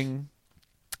 starring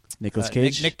Nicolas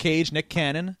Cage. Nick Cage, Nick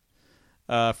Cannon,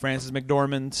 Frances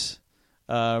McDormand,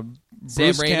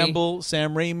 Bruce Raimi. Campbell,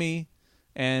 Sam Raimi,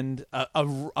 and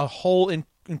a whole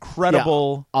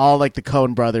incredible, all like the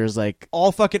Coen brothers. Like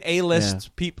all fucking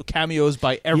A-list people cameos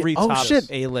by every Yeah, oh, top shit.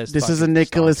 A-list. this is a fucking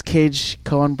Nicolas Cage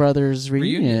Coen brothers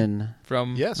reunion.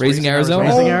 from Yes, Raising Raising Arizona.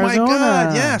 Raising Oh my Arizona.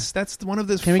 god! Yes, that's one of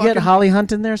the. Can we get Holly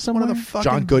Hunt in there somewhere? one of the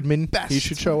fucking John Goodman. best. He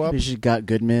should show up. We should got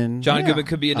Goodman. John Yeah. Goodman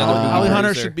could be another movie Holly Hunter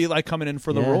producer. should be like coming in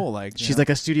for the Yeah. role. Like She's like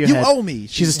a studio you head. owe me.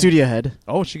 She's a studio head.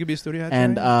 Oh, she could be a studio head.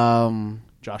 And right?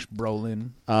 Josh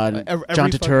Brolin, John every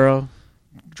Turturro.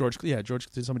 George. Yeah, George.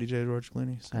 Did somebody say George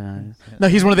Clooney? No,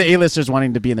 he's one of the A-listers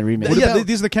wanting to be in the remake. What yeah, about-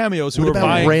 these are the cameos who what are about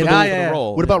vying for Randall- the, Yeah, for yeah. the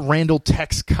role. What about Randall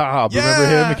Tex Cobb? Yeah.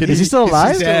 Remember him? Is he still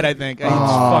alive? He's dead, I think. He's fucking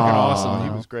awesome.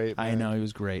 He was great. I man. know he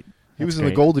was great. He was That's in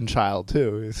The great. Golden Child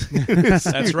too.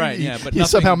 That's right. Yeah, but he nothing-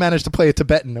 somehow managed to play a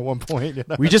Tibetan at one point. You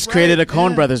know? We just right, created a Coen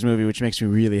yeah. Brothers movie, which makes me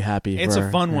really happy. It's for-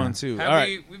 a fun yeah. one too. Have All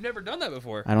right. we've never done that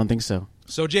before. I don't think so.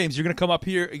 So James, you're gonna come up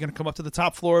here. You're gonna come up to the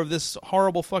top floor of this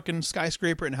horrible fucking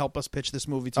skyscraper and help us pitch this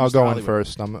movie to I'll Mr. go in Hollywood.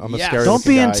 first. I'm a Yes. scary. Don't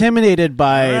be guy. intimidated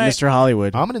by All right. Mr.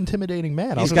 Hollywood. I'm an intimidating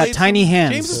man. He's I'll got played tiny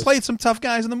hands. James has played some tough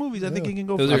guys in the movies. I think he can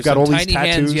go. Those for are it. I've got some all these tiny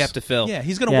hands tattoos. you have to fill. Yeah,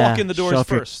 he's gonna Yeah, walk in the doors show off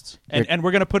your- first, and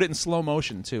we're gonna put it in slow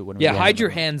motion too. When we Yeah, walk hide in your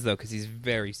the- hands though, because he's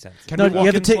very sensitive. Can No, we you walk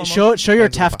have to in take slow motion? show your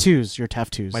Hands on the tattoos. Your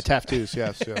tattoos. My tattoos.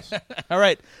 Yes, yes. All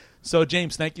right. So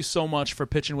James, thank you so much for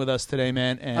pitching with us today,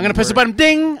 man. And I'm gonna press the button.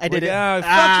 Ding! I did it. Yeah,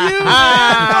 fuck you.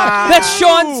 That's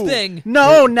Sean's thing.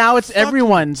 No, now it's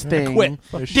everyone's thing. quit.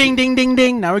 Ding, ding, ding,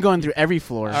 ding. Now we're going through every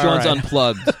floor. Sean's right.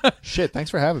 unplugged. Shit.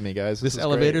 Thanks for having me, guys. This is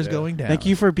elevator's great, yeah. going down. Thank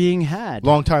you for being had.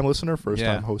 Long time listener, first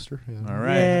Yeah. time hoster. Yeah. All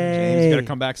right, Yay. James, you got to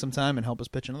come back sometime and help us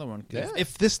pitch another one. 'Cause Yeah.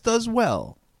 If this does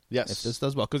well, Yes.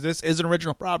 because this is an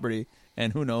original property,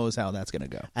 and who knows how that's going to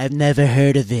go. I've never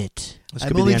heard of it. This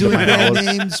could be the end of my knowledge.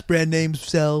 names. Brand names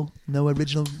sell. No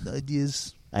original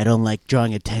ideas. I don't like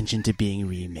drawing attention to being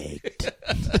remaked.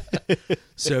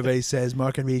 Survey says.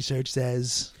 Market research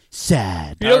says.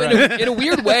 Sad. You know, in a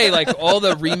weird way, like all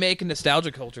the remake and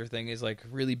nostalgia culture thing is like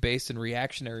really based in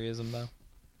reactionaryism, though,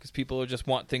 because people just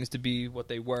want things to be what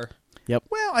they were,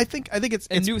 Well, I think it's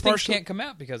and new things partially, can't come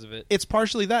out because of it. It's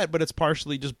partially that, but it's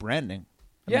partially just branding.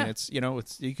 I Yeah. mean,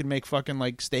 it's you can make fucking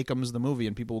like Steakums the movie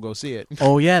and people will go see it.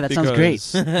 Oh yeah, that sounds great.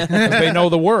 Because they know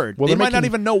the word. Well, they they're might not making-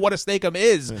 even know what a Steakum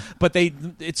is, but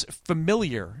it's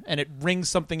familiar and it rings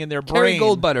something in their Kerry brain.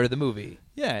 Goldbutter, the movie.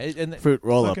 Yeah, and Fruit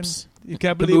roll-ups. You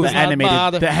can't The believe movie.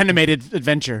 it's The animated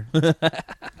adventure.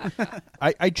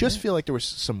 I just feel like there was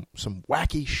some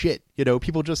wacky shit. You know,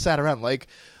 people just sat around like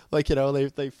you know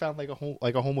they found like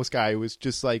a homeless guy who was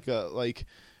just like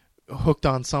hooked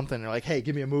on something. They're like, hey,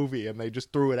 give me a movie, and they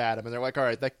just threw it at him, and they're like, all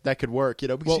right, that could work. You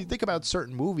know, because Well, you think about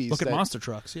certain movies. Look at that- Monster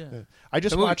Trucks. Yeah. I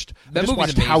just That movie- watched. that I just movie's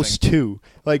watched amazing. House 2.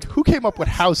 Like, who came up with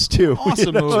House 2? Awesome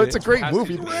You know, movie. It's a great House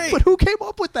movie, 2 is great. but who came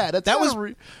up with that? That's That not was a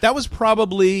re- that was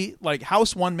probably like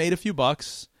House 1 made a few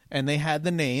bucks and they had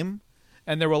the name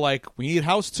and they were like, we need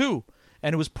House 2.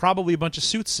 And it was probably a bunch of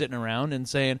suits sitting around and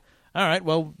saying, all right,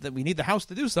 well, we need the house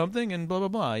to do something and blah, blah,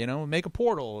 blah, you know, make a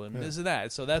portal and this and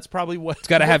that. So that's probably what... It's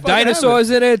got to have dinosaurs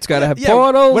in it. It's got to have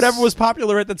portals. Whatever was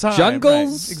popular at the time.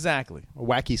 Jungles. Right, exactly. a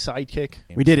wacky sidekick.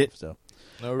 We did it. So,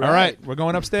 All all right, we're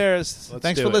going upstairs. Let's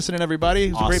Thanks do for it. listening, everybody.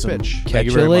 It was a Awesome. great pitch. Catch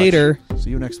you you very much. later. See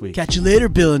you next week. Catch you later,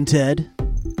 Bill and Ted.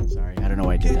 Sorry, I don't know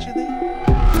why I did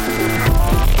that.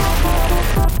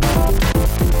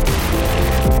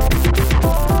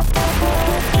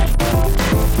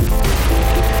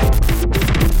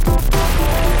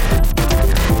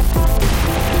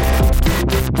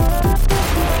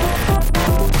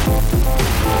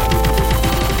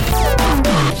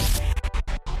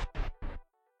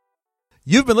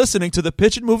 You've been listening to the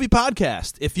Pitch It Movie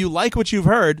Podcast. If you like what you've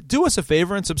heard, do us a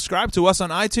favor and subscribe to us on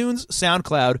iTunes,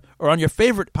 SoundCloud, or on your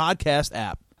favorite podcast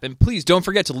app. Then please don't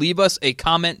forget to leave us a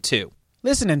comment too.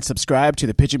 Listen and subscribe to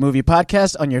the Pitch It Movie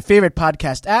Podcast on your favorite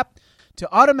podcast app to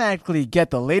automatically get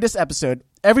the latest episode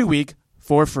every week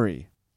for free.